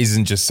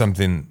isn't just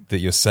something that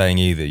you're saying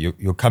either.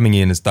 You're coming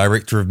in as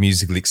director of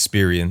musical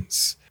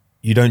experience.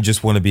 You don't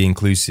just want to be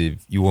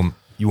inclusive. You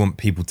want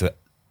people to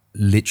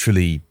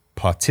literally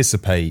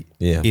participate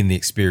in the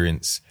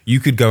experience. You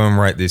could go and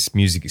write this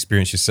music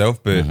experience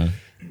yourself, but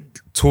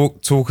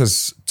talk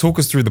us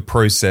through the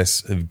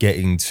process of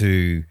getting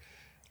to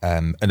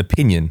an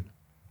opinion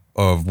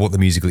of what the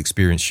musical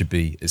experience should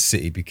be at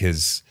City,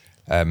 because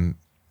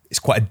it's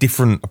quite a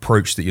different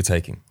approach that you're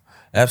taking.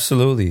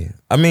 Absolutely.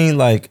 I mean,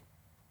 like,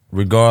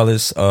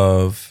 regardless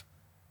of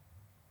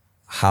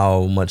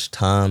how much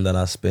time that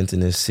I spent in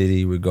this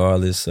city,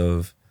 regardless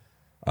of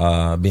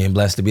being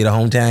blessed to be the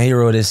hometown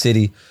hero of this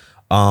city,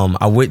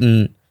 I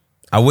wouldn't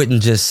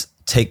just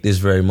take this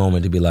very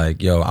moment to be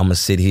like, yo, I'm gonna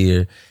sit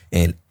here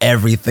and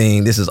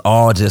everything, this is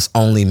all just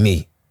only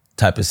me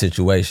type of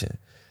situation.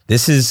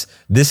 This is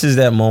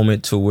that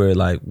moment to where,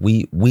 like,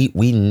 we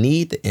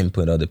need the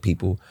input of the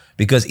people,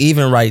 because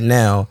even right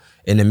now,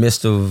 in the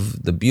midst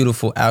of the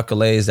beautiful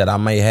accolades that I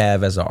may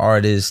have as an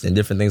artist and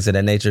different things of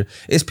that nature,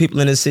 it's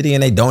people in the city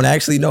and they don't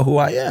actually know who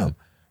I am,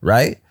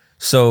 right?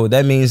 So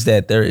that means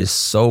that there is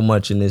so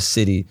much in this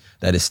city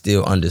that is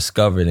still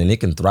undiscovered, and it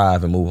can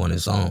thrive and move on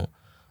its own.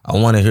 I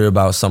want to hear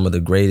about some of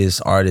the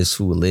greatest artists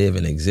who live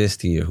and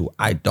exist here who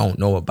I don't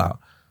know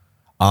about.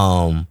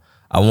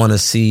 I want to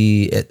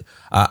see it.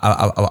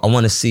 I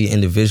want to see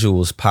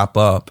individuals pop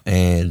up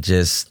and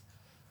just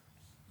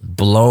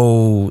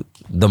blow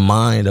the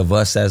mind of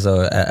us as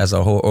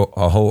a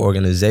whole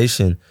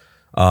organization,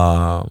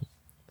 and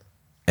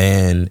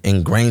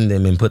ingrain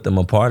them and put them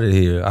a part of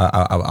here.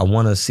 I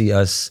want to see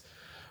us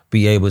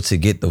be able to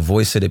get the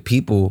voice of the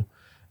people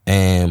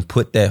and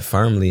put that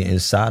firmly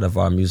inside of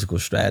our musical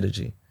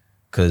strategy.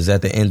 Because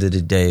at the end of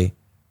the day,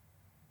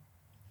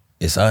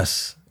 it's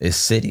us, it's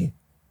City.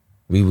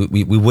 We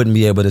wouldn't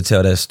be able to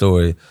tell that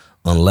story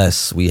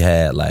unless we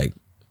had like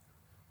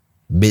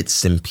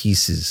bits and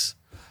pieces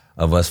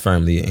of us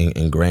firmly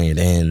ingrained.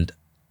 And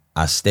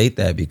I state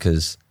that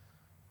because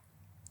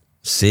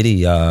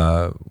City,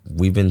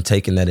 we've been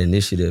taking that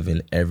initiative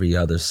in every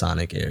other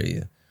sonic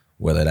area,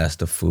 whether that's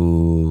the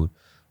food,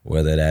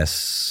 whether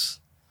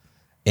that's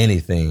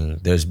anything,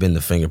 there's been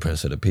the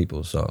fingerprints of the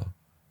people. So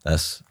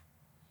that's...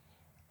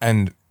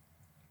 And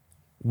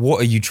what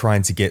are you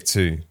trying to get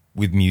to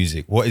with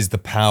music? What is the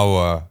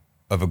power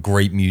of a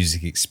great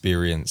music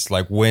experience?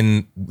 Like,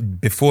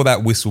 before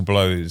that whistle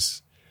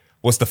blows,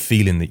 what's the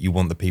feeling that you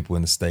want the people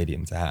in the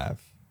stadium to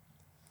have?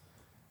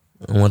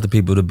 I wanted the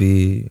people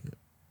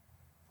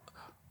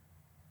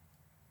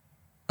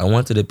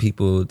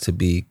to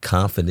be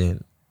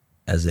confident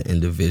as an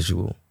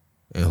individual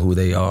and who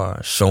they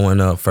are, showing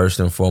up first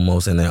and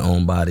foremost in their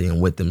own body and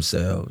with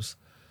themselves.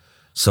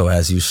 So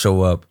as you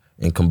show up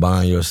and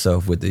combine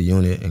yourself with the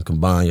unit and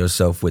combine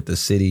yourself with the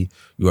city,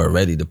 you are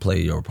ready to play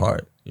your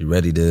part. You're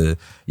ready to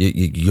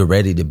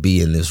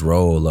be in this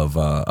role of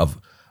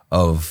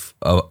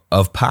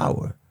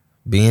power,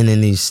 being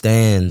in these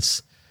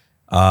stands,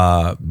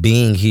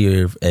 being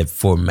here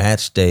for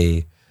match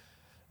day,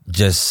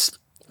 just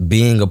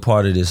being a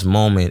part of this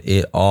moment.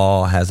 It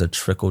all has a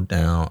trickle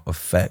down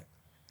effect.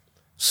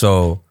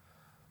 So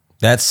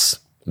that's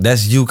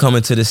you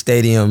coming to the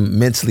stadium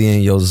mentally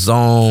in your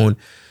zone.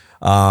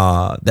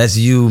 That's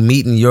you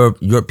meeting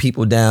your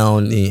people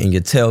down and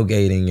you're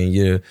tailgating and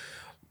you're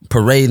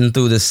parading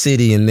through the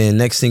city, and then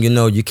next thing you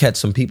know, you catch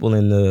some people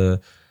in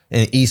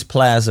East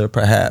Plaza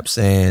perhaps,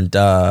 and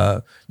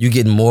you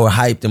getting more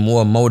hyped and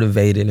more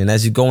motivated. And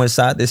as you go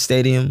inside this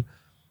stadium,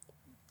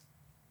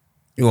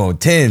 you on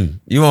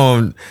 10,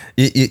 you're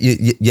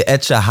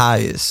at your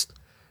highest,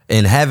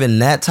 and having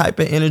that type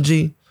of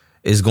energy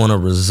is going to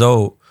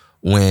result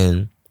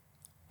when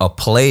a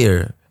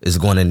player is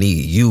going to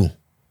need you.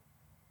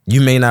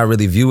 You may not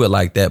really view it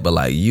like that, but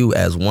like you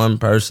as one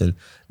person,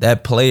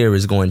 that player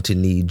is going to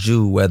need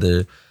you,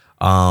 whether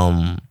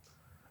it's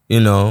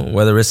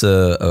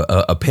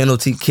a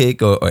penalty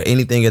kick or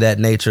anything of that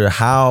nature.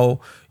 How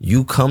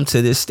you come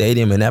to this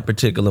stadium in that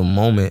particular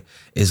moment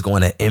is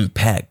going to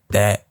impact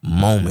that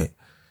moment.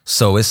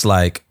 So it's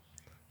like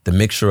the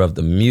mixture of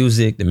the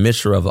music, the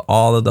mixture of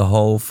all of the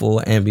whole full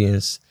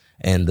ambience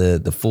and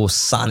the full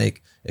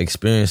sonic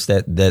experience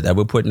that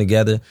we're putting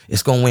together.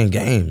 It's gonna win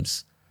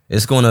games.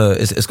 It's gonna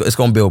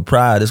build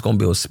pride. It's gonna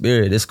build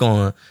spirit. It's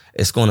gonna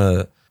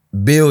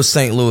build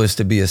St. Louis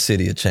to be a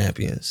city of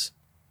champions.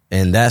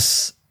 And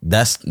that's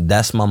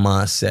my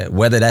mindset.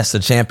 Whether that's the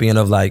champion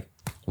of like,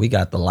 we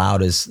got the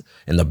loudest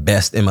and the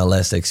best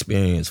MLS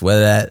experience,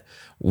 whether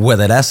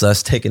that's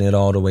us taking it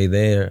all the way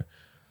there,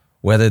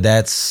 whether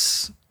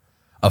that's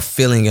a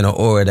feeling and an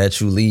aura that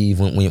you leave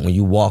when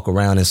you walk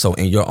around. And so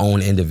in your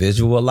own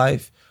individual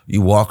life,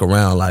 you walk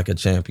around like a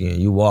champion.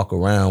 You walk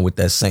around with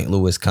that St.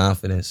 Louis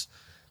confidence.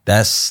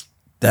 That's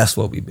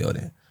what we build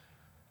in.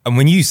 And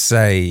when you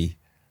say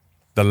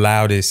the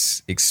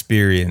loudest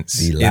experience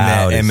in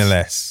their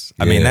MLS,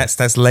 I mean,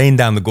 that's laying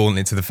down the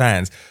gauntlet to the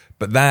fans,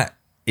 but that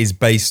is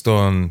based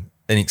on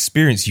an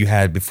experience you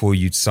had before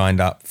you'd signed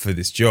up for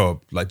this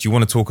job. Like, do you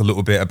want to talk a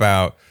little bit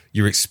about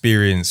your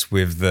experience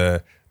with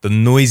the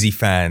noisy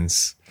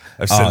fans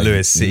of St.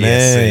 Louis City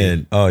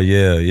SC? Oh,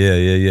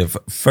 yeah.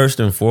 First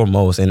and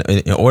foremost,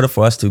 in order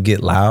for us to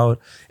get loud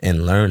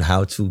and learn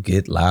how to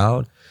get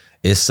loud,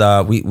 it's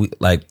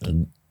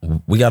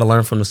we got to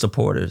learn from the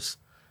supporters.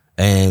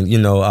 And, you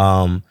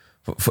know,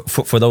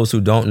 for those who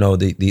don't know,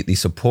 the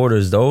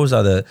supporters, those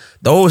are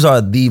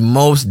the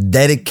most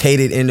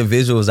dedicated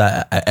individuals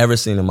I ever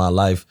seen in my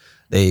life.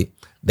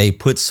 They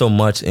put so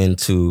much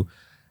into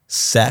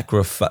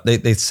sacrifice.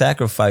 They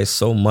sacrifice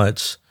so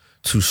much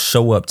to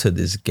show up to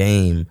this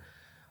game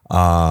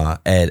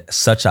at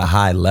such a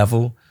high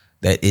level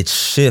that it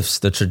shifts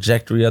the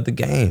trajectory of the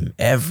game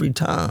every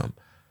time.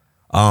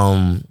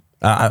 I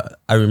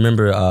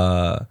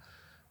remember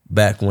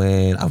back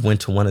when I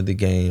went to one of the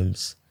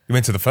games. You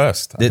went to the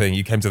first. I think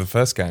you came to the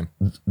first game.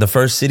 The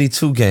first City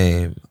 2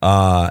 game.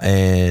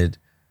 And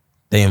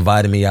they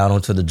invited me out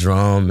onto the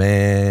drum,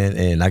 man.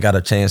 And I got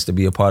a chance to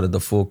be a part of the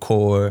full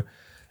core.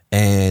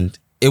 And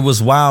it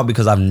was wild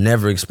because I've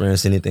never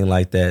experienced anything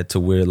like that, to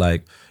where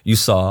like I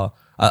saw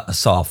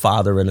a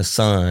father and a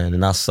son,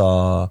 and I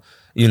saw,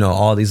 you know,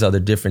 all these other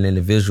different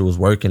individuals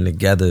working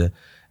together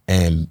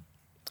and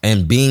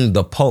being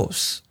the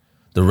post.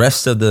 The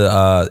rest of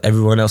the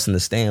everyone else in the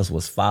stands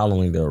was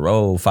following their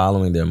role,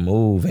 following their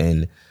move.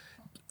 And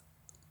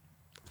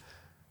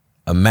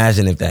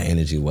imagine if that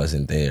energy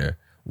wasn't there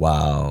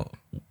while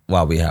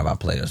we have our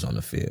players on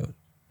the field.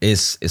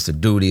 It's a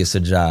duty, it's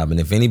a job, and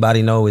if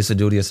anybody knows it's a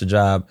duty, it's a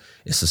job,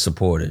 it's the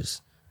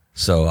supporters.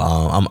 So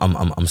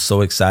I'm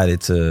so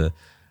excited to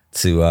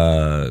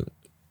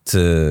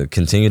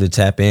continue to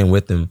tap in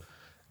with them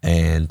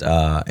and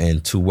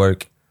to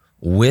work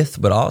with,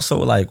 but also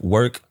like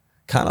work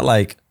kind of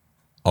like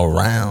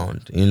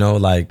around, you know,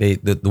 like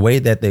the way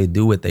that they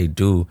do what they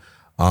do.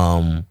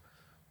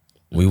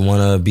 We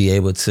want to be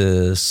able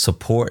to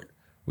support.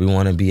 We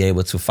want to be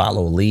able to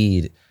follow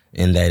lead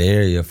in that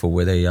area for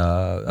where they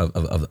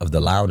of the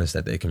loudness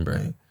that they can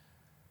bring.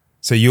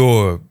 So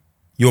your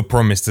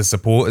promise to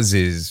supporters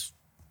is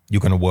you're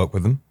going to work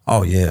with them.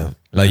 Oh yeah,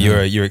 like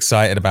you're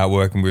excited about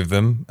working with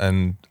them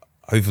and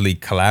hopefully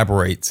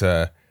collaborate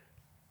to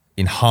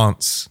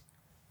enhance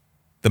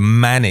the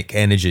manic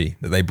energy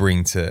that they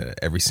bring to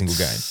every single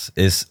game.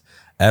 It's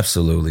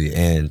absolutely,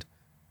 and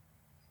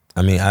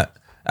I mean, I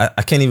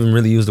can't even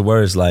really use the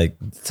words like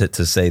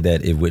to say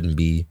that it wouldn't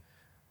be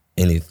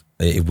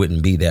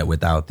that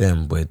without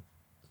them, but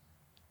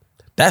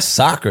that's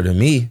soccer to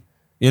me.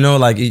 You know,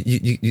 like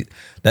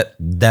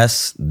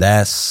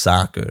that's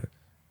soccer.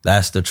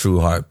 That's the true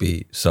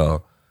heartbeat.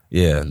 So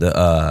yeah,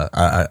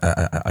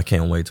 I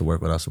can't wait to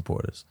work with our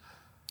supporters.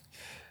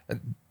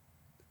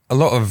 A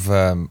lot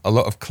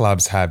of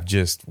clubs have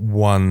just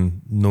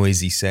one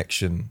noisy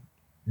section.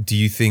 Do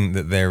you think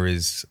that there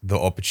is the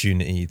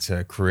opportunity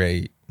to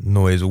create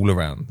noise all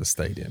around the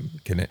stadium?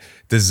 Can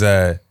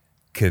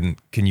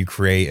you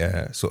create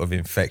a sort of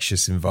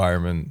infectious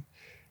environment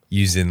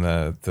using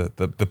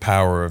the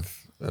power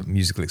of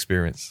musical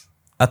experience?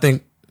 I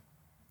think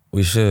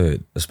we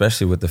should,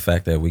 especially with the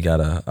fact that we got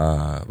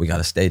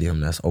a stadium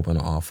that's open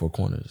on all four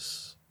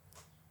corners: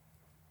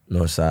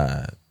 north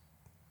side,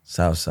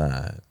 south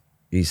side,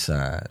 east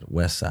side,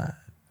 west side.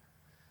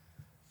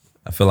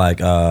 I feel like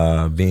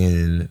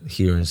being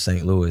here in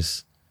St.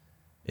 Louis,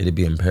 it'd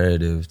be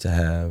imperative to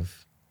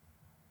have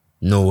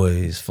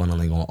noise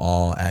funneling on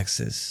all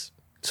axes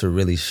to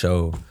really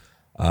show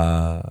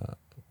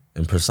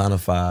and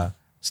personify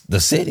the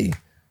city.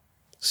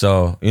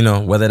 So, you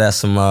know, whether that's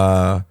some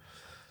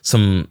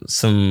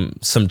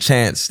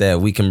chants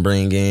that we can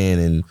bring in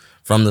and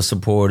from the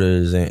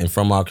supporters and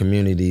from our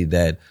community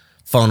that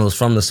funnels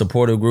from the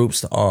supporter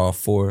groups to all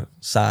four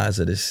sides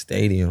of this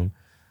stadium.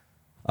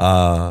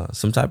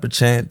 Some type of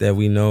chant that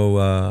we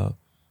know,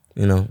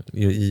 you know,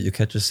 you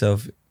catch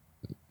yourself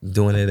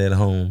doing it at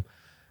home,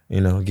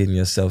 you know, getting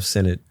yourself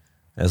centered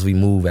as we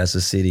move as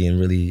a city and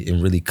really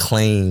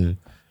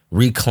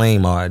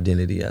reclaim our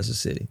identity as a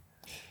city.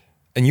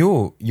 And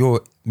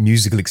your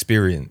musical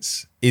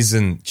experience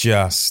isn't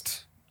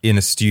just in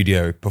a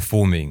studio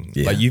performing.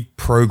 Yeah. Like, you've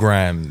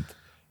programmed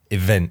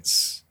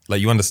events. Like,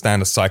 you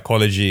understand the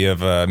psychology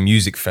of a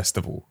music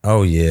festival.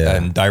 Oh yeah.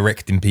 And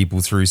directing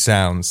people through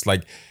sounds.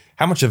 Like,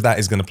 how much of that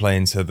is going to play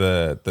into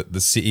the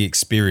city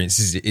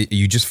experience? Are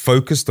you just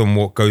focused on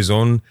what goes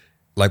on,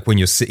 like when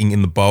you're sitting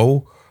in the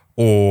bowl,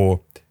 or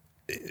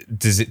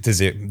does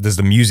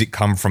the music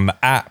come from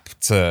the app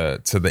to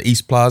the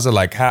East Plaza?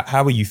 Like,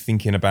 how are you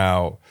thinking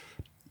about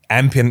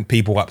amping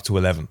people up to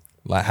 11?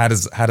 Like, how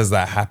does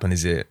that happen?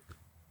 Is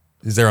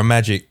there a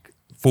magic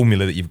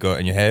formula that you've got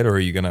in your head, or are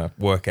you going to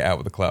work it out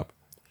with the club?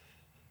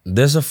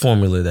 There's a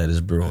formula that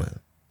is brewing.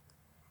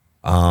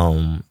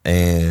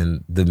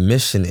 And the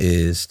mission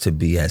is to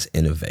be as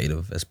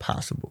innovative as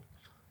possible.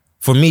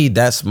 For me,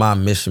 that's my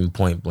mission,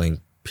 point blank,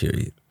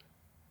 period.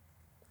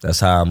 That's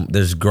how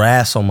there's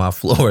grass on my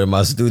floor in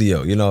my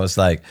studio. You know, it's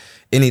like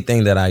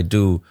anything that I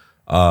do,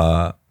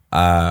 I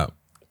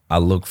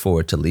look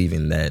forward to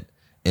leaving that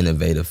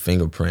innovative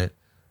fingerprint,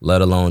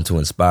 let alone to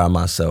inspire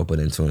myself, but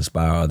then to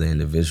inspire other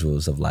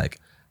individuals of like,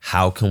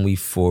 how can we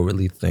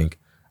forwardly think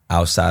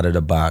outside of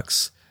the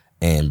box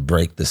and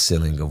break the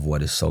ceiling of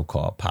what is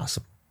so-called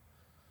possible?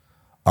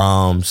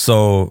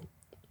 So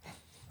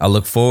I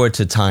look forward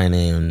to tying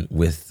in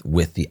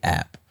with the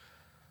app.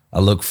 I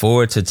look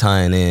forward to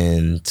tying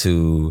in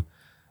to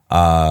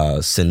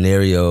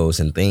scenarios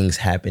and things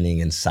happening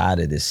inside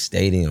of this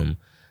stadium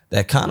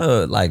that kind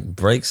of like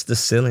breaks the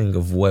ceiling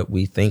of what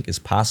we think is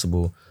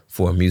possible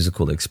for a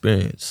musical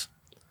experience.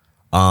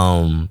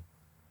 You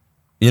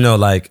know,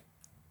 like,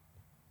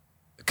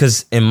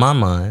 because in my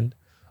mind,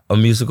 a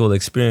musical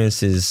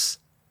experience is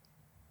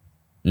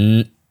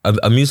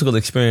a musical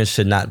experience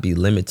should not be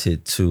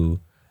limited to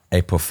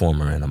a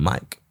performer and a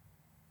mic.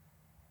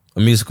 A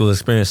musical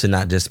experience should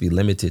not just be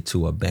limited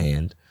to a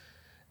band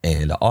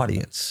and an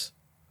audience.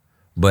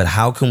 But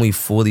how can we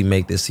fully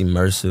make this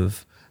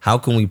immersive? How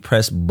can we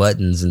press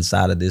buttons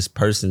inside of this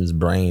person's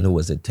brain who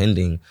is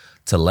attending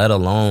to let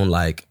alone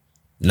like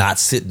not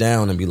sit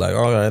down and be like,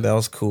 all right, that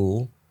was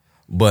cool,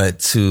 but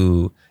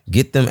to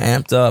get them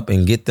amped up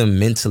and get them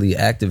mentally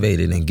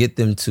activated and get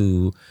them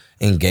to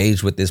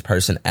engage with this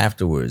person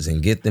afterwards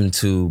and get them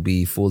to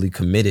be fully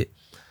committed.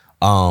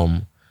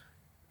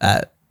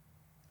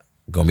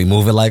 Gonna be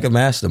moving like a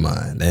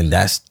mastermind. And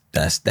that's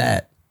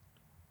that.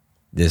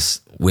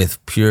 This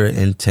with pure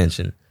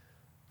intention.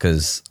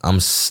 Cause I'm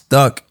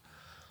stuck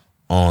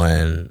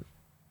on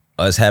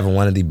us having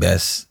one of the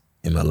best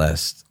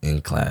MLS in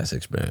class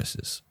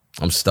experiences.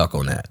 I'm stuck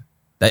on that.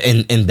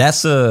 And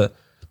that's a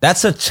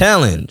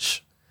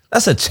challenge.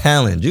 That's a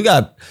challenge. You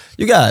got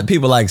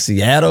people like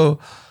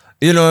Seattle,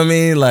 you know what I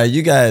mean? Like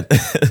you got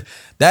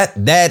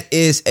that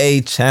is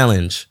a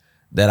challenge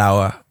that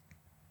I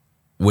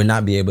would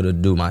not be able to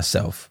do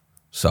myself.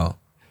 So,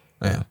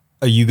 yeah.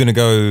 Are you going to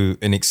go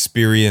and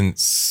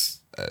experience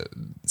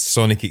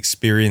sonic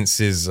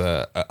experiences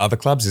at other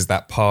clubs? Is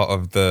that part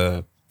of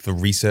the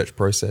research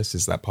process?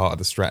 Is that part of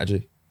the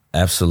strategy?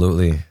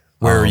 Absolutely.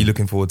 Where are you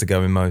looking forward to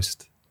going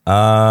most?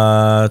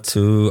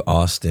 To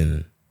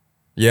Austin.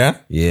 Yeah?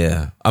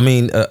 Yeah. I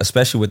mean,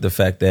 especially with the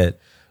fact that,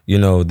 you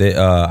know, they,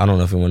 I don't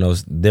know if anyone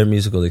knows, their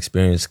musical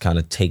experience kind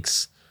of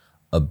takes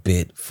a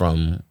bit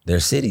from their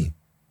city.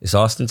 It's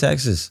Austin,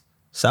 Texas.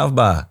 South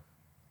by.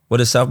 What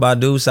does South by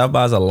do? South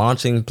by is a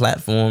launching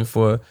platform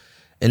for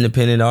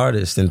independent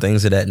artists and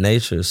things of that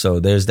nature. So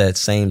there's that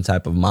same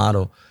type of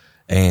model.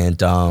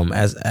 And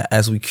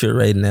as we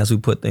curate and as we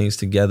put things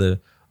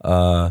together,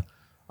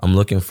 I'm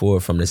looking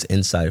forward from this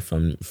insight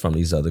from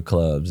these other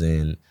clubs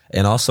and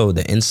also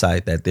the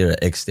insight that they're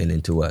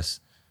extending to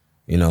us.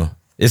 You know,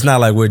 it's not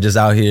like we're just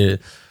out here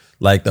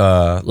like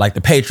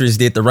the Patriots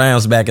did the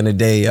Rams back in the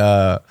day,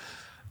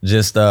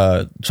 just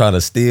trying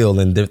to steal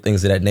and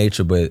things of that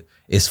nature. But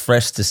it's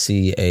fresh to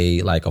see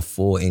a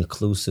full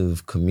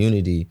inclusive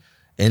community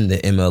in the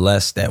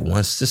MLS that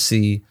wants to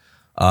see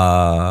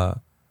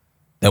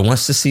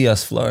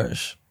us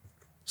flourish.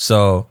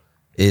 So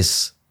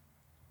it's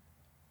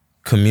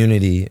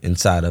community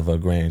inside of a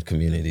grand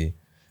community,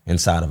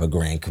 inside of a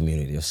grand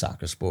community of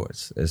soccer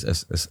sports.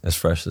 It's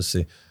fresh to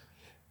see.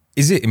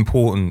 Is it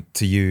important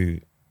to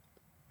you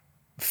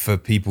for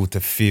people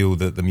to feel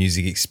that the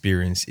music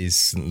experience is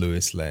St.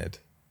 Louis led?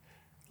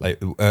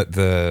 Like at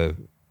the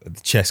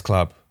chess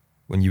club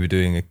when you were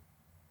doing a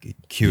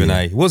Q&A,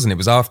 yeah. It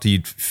was after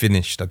you'd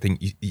finished. I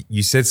think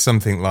you said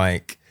something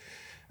like,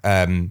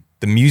 the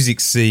music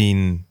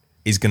scene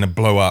is going to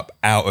blow up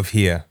out of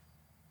here.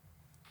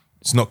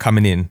 It's not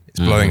coming in, it's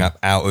blowing up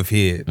out of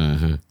here.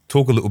 Mm-hmm.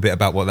 Talk a little bit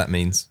about what that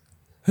means.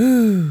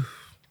 It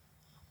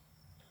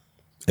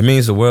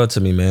means the world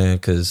to me, man,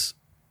 because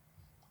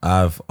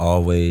I've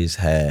always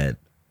had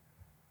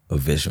a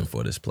vision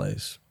for this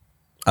place.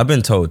 I've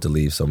been told to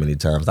leave so many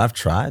times. I've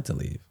tried to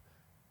leave.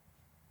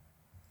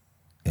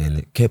 And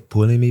it kept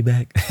pulling me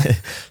back.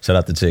 Shout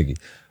out to Chiggy.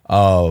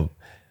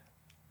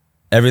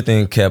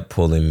 Everything kept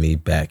pulling me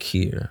back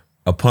here.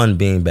 Upon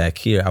being back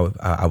here,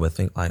 I would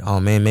think like, oh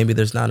man, maybe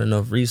there's not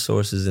enough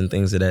resources and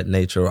things of that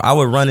nature. Or I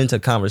would run into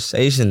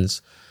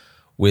conversations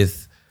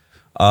with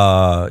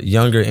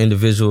younger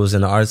individuals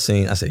in the art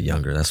scene. I said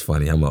younger, that's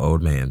funny. I'm an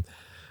old man.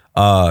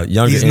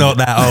 He's not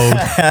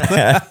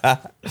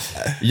that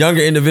old.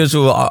 Younger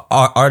individual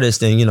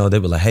artists, and you know, they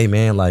were like, hey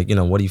man, like, you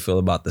know, what do you feel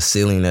about the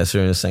ceiling that's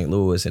here in St.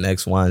 Louis and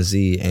X, Y, and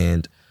Z?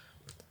 And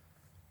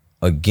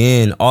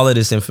again, all of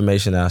this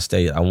information that I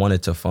stated, I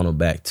wanted to funnel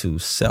back to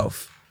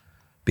self.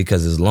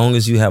 Because as long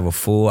as you have a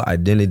full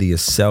identity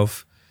of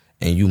self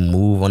and you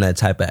move on that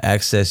type of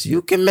access,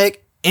 you can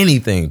make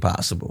anything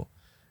possible.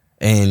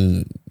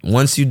 And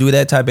once you do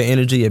that type of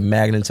energy, it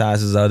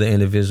magnetizes other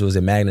individuals.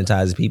 It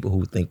magnetizes people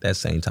who think that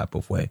same type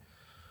of way.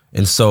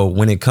 And so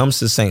when it comes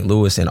to St.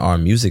 Louis and our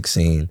music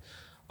scene,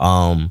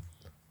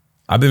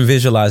 I've been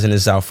visualizing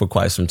this out for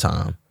quite some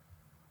time,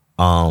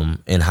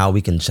 and how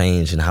we can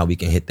change and how we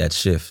can hit that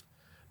shift.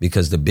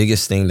 Because the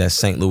biggest thing that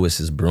St. Louis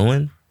is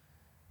brewing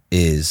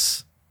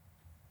is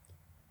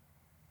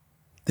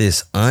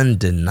this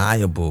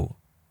undeniable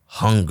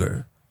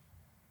hunger.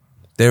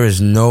 There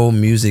is no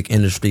music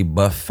industry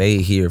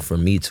buffet here for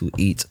me to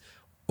eat,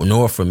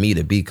 nor for me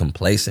to be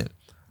complacent.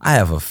 I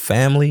have a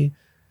family.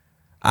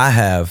 I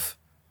have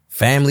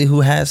family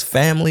who has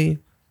family.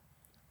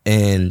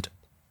 And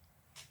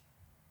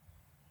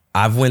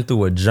I've went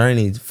through a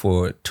journey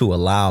to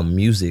allow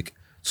music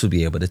to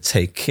be able to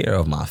take care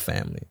of my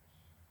family.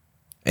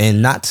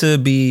 And not to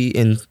be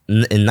and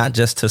not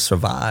just to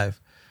survive,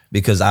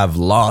 because I've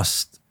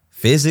lost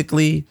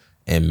physically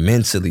and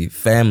mentally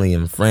family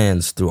and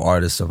friends through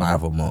artist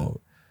survival mode.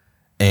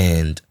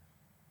 And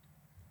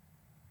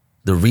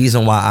the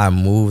reason why I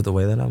move the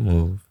way that I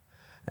move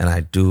and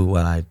I do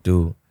what I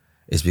do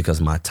is because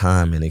my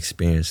time and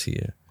experience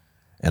here.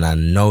 And I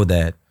know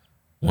that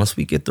once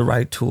we get the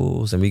right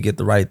tools and we get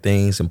the right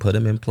things and put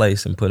them in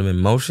place and put them in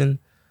motion,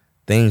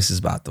 things is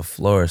about to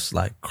flourish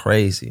like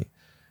crazy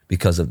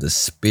because of the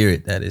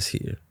spirit that is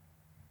here.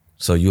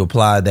 So you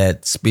apply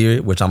that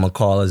spirit, which I'm going to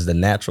call as the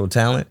natural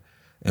talent,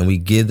 and we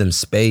give them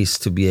space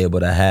to be able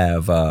to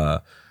have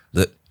the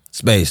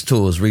space,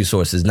 tools,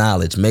 resources,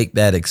 knowledge, make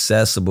that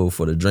accessible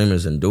for the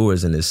dreamers and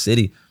doers in this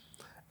city.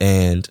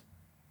 And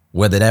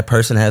whether that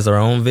person has their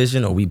own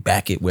vision or we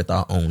back it with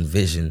our own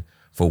vision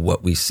for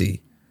what we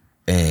see.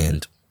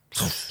 And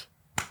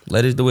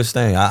let it do its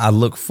thing. I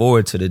look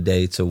forward to the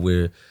day to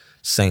where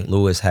St.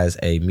 Louis has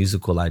a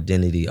musical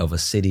identity of a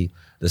city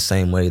the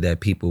same way that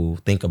people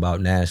think about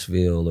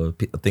Nashville or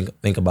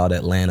think about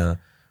Atlanta.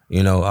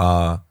 You know,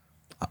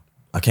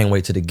 I can't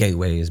wait till the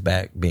Gateway is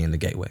back being the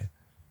Gateway.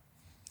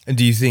 And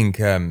do you think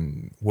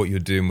what you're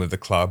doing with the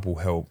club will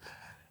help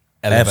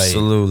elevate?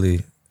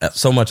 Absolutely.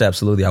 So much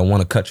absolutely. I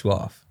want to cut you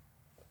off.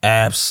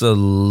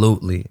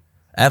 Absolutely.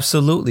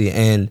 Absolutely.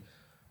 And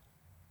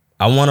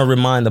I want to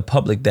remind the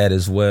public that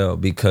as well,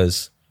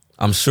 because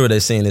I'm sure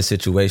they're seeing this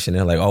situation.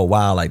 They're like, oh,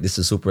 wow, like this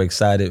is super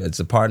excited. It's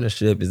a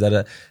partnership. Is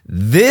that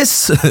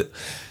this?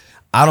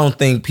 I don't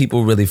think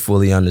people really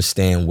fully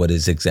understand what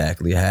is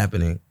exactly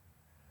happening.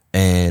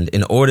 And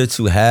in order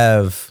to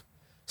have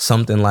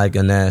something like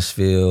a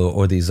Nashville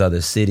or these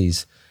other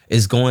cities,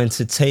 it's going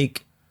to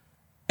take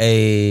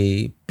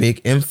a big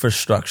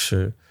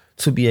infrastructure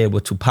to be able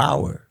to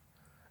power.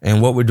 And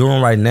what we're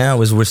doing right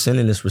now is we're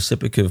sending this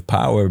reciprocative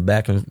power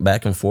back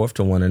and forth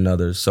to one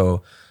another.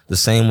 So the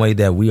same way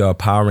that we are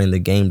powering the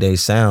game day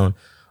sound,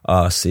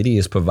 City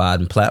is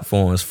providing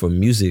platforms for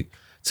music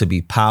to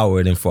be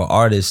powered and for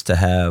artists to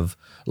have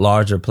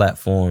larger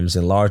platforms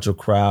and larger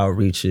crowd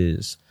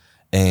reaches.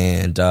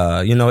 And,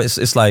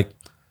 it's like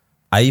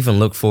I even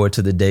look forward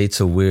to the day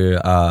to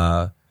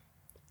where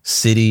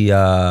City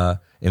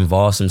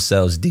involves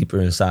themselves deeper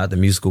inside the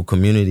musical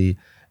community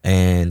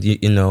and,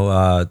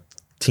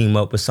 team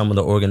up with some of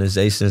the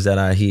organizations that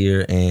are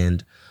here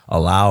and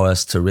allow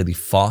us to really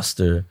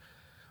foster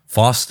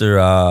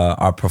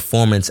our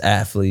performance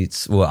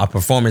athletes, our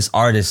performance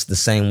artists the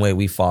same way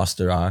we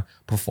foster our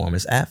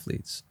performance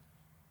athletes.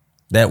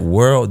 That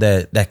world,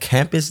 that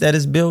campus that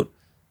is built,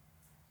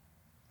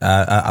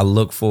 I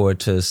look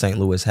forward to St.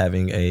 Louis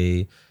having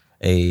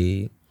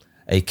a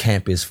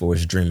campus for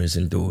its dreamers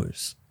and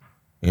doers.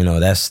 You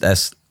know,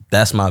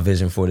 that's my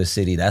vision for the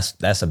city.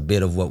 That's a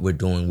bit of what we're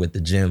doing with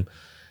the gym.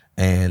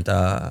 And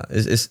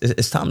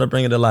it's time to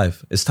bring it to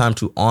life. It's time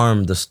to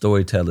arm the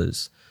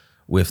storytellers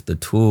with the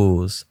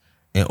tools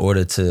in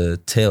order to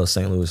tell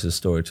St. Louis's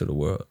story to the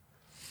world.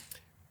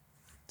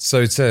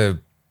 So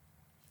to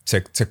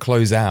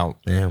close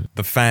out,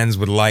 the fans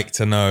would like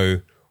to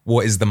know,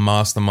 what is the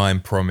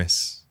mastermind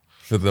promise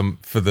for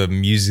the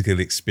musical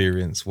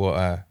experience?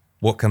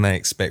 What can they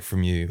expect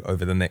from you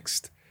over the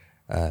next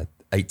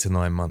 8 to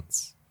 9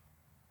 months?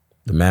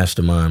 The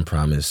mastermind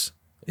promise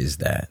is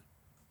that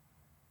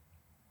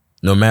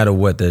no matter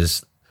what,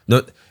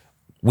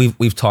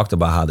 we've talked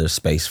about how there's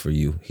space for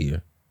you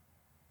here.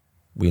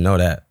 We know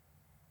that.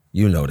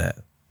 You know that.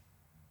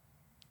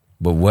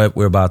 But what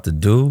we're about to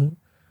do,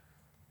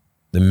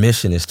 the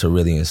mission is to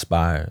really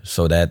inspire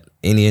so that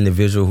any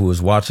individual who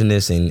is watching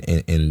this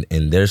and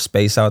there's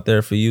space out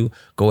there for you,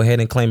 go ahead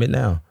and claim it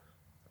now.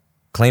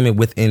 Claim it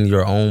within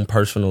your own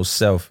personal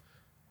self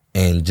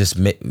and just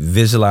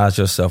visualize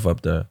yourself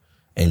up there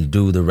and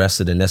do the rest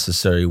of the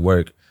necessary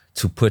work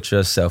to put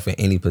yourself in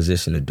any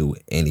position to do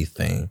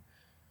anything.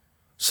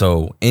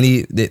 So when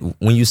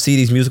you see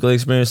these musical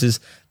experiences,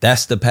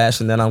 that's the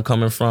passion that I'm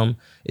coming from,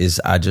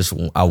 is I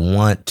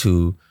want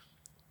to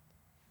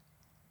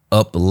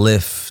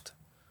uplift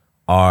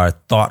our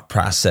thought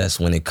process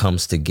when it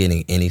comes to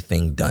getting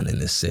anything done in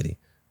this city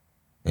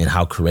and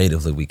how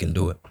creatively we can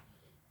do it.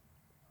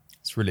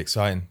 It's really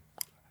exciting.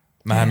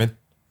 Mohammed,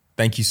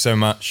 thank you so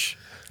much.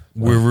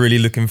 We're really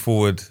looking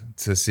forward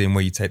to seeing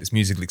where you take this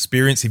musical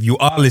experience. If you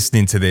are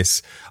listening to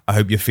this, I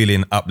hope you're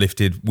feeling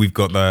uplifted. We've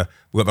got the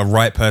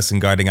right person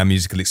guiding our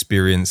musical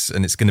experience,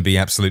 and it's going to be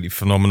absolutely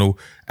phenomenal.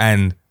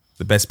 And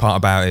the best part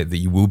about it, that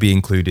you will be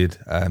included.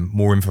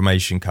 More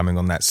information coming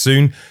on that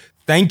soon.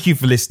 Thank you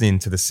for listening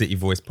to the City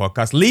Voice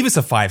podcast. Leave us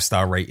a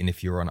 5-star rating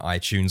if you're on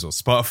iTunes or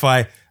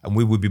Spotify, and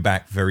we will be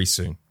back very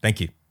soon. Thank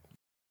you.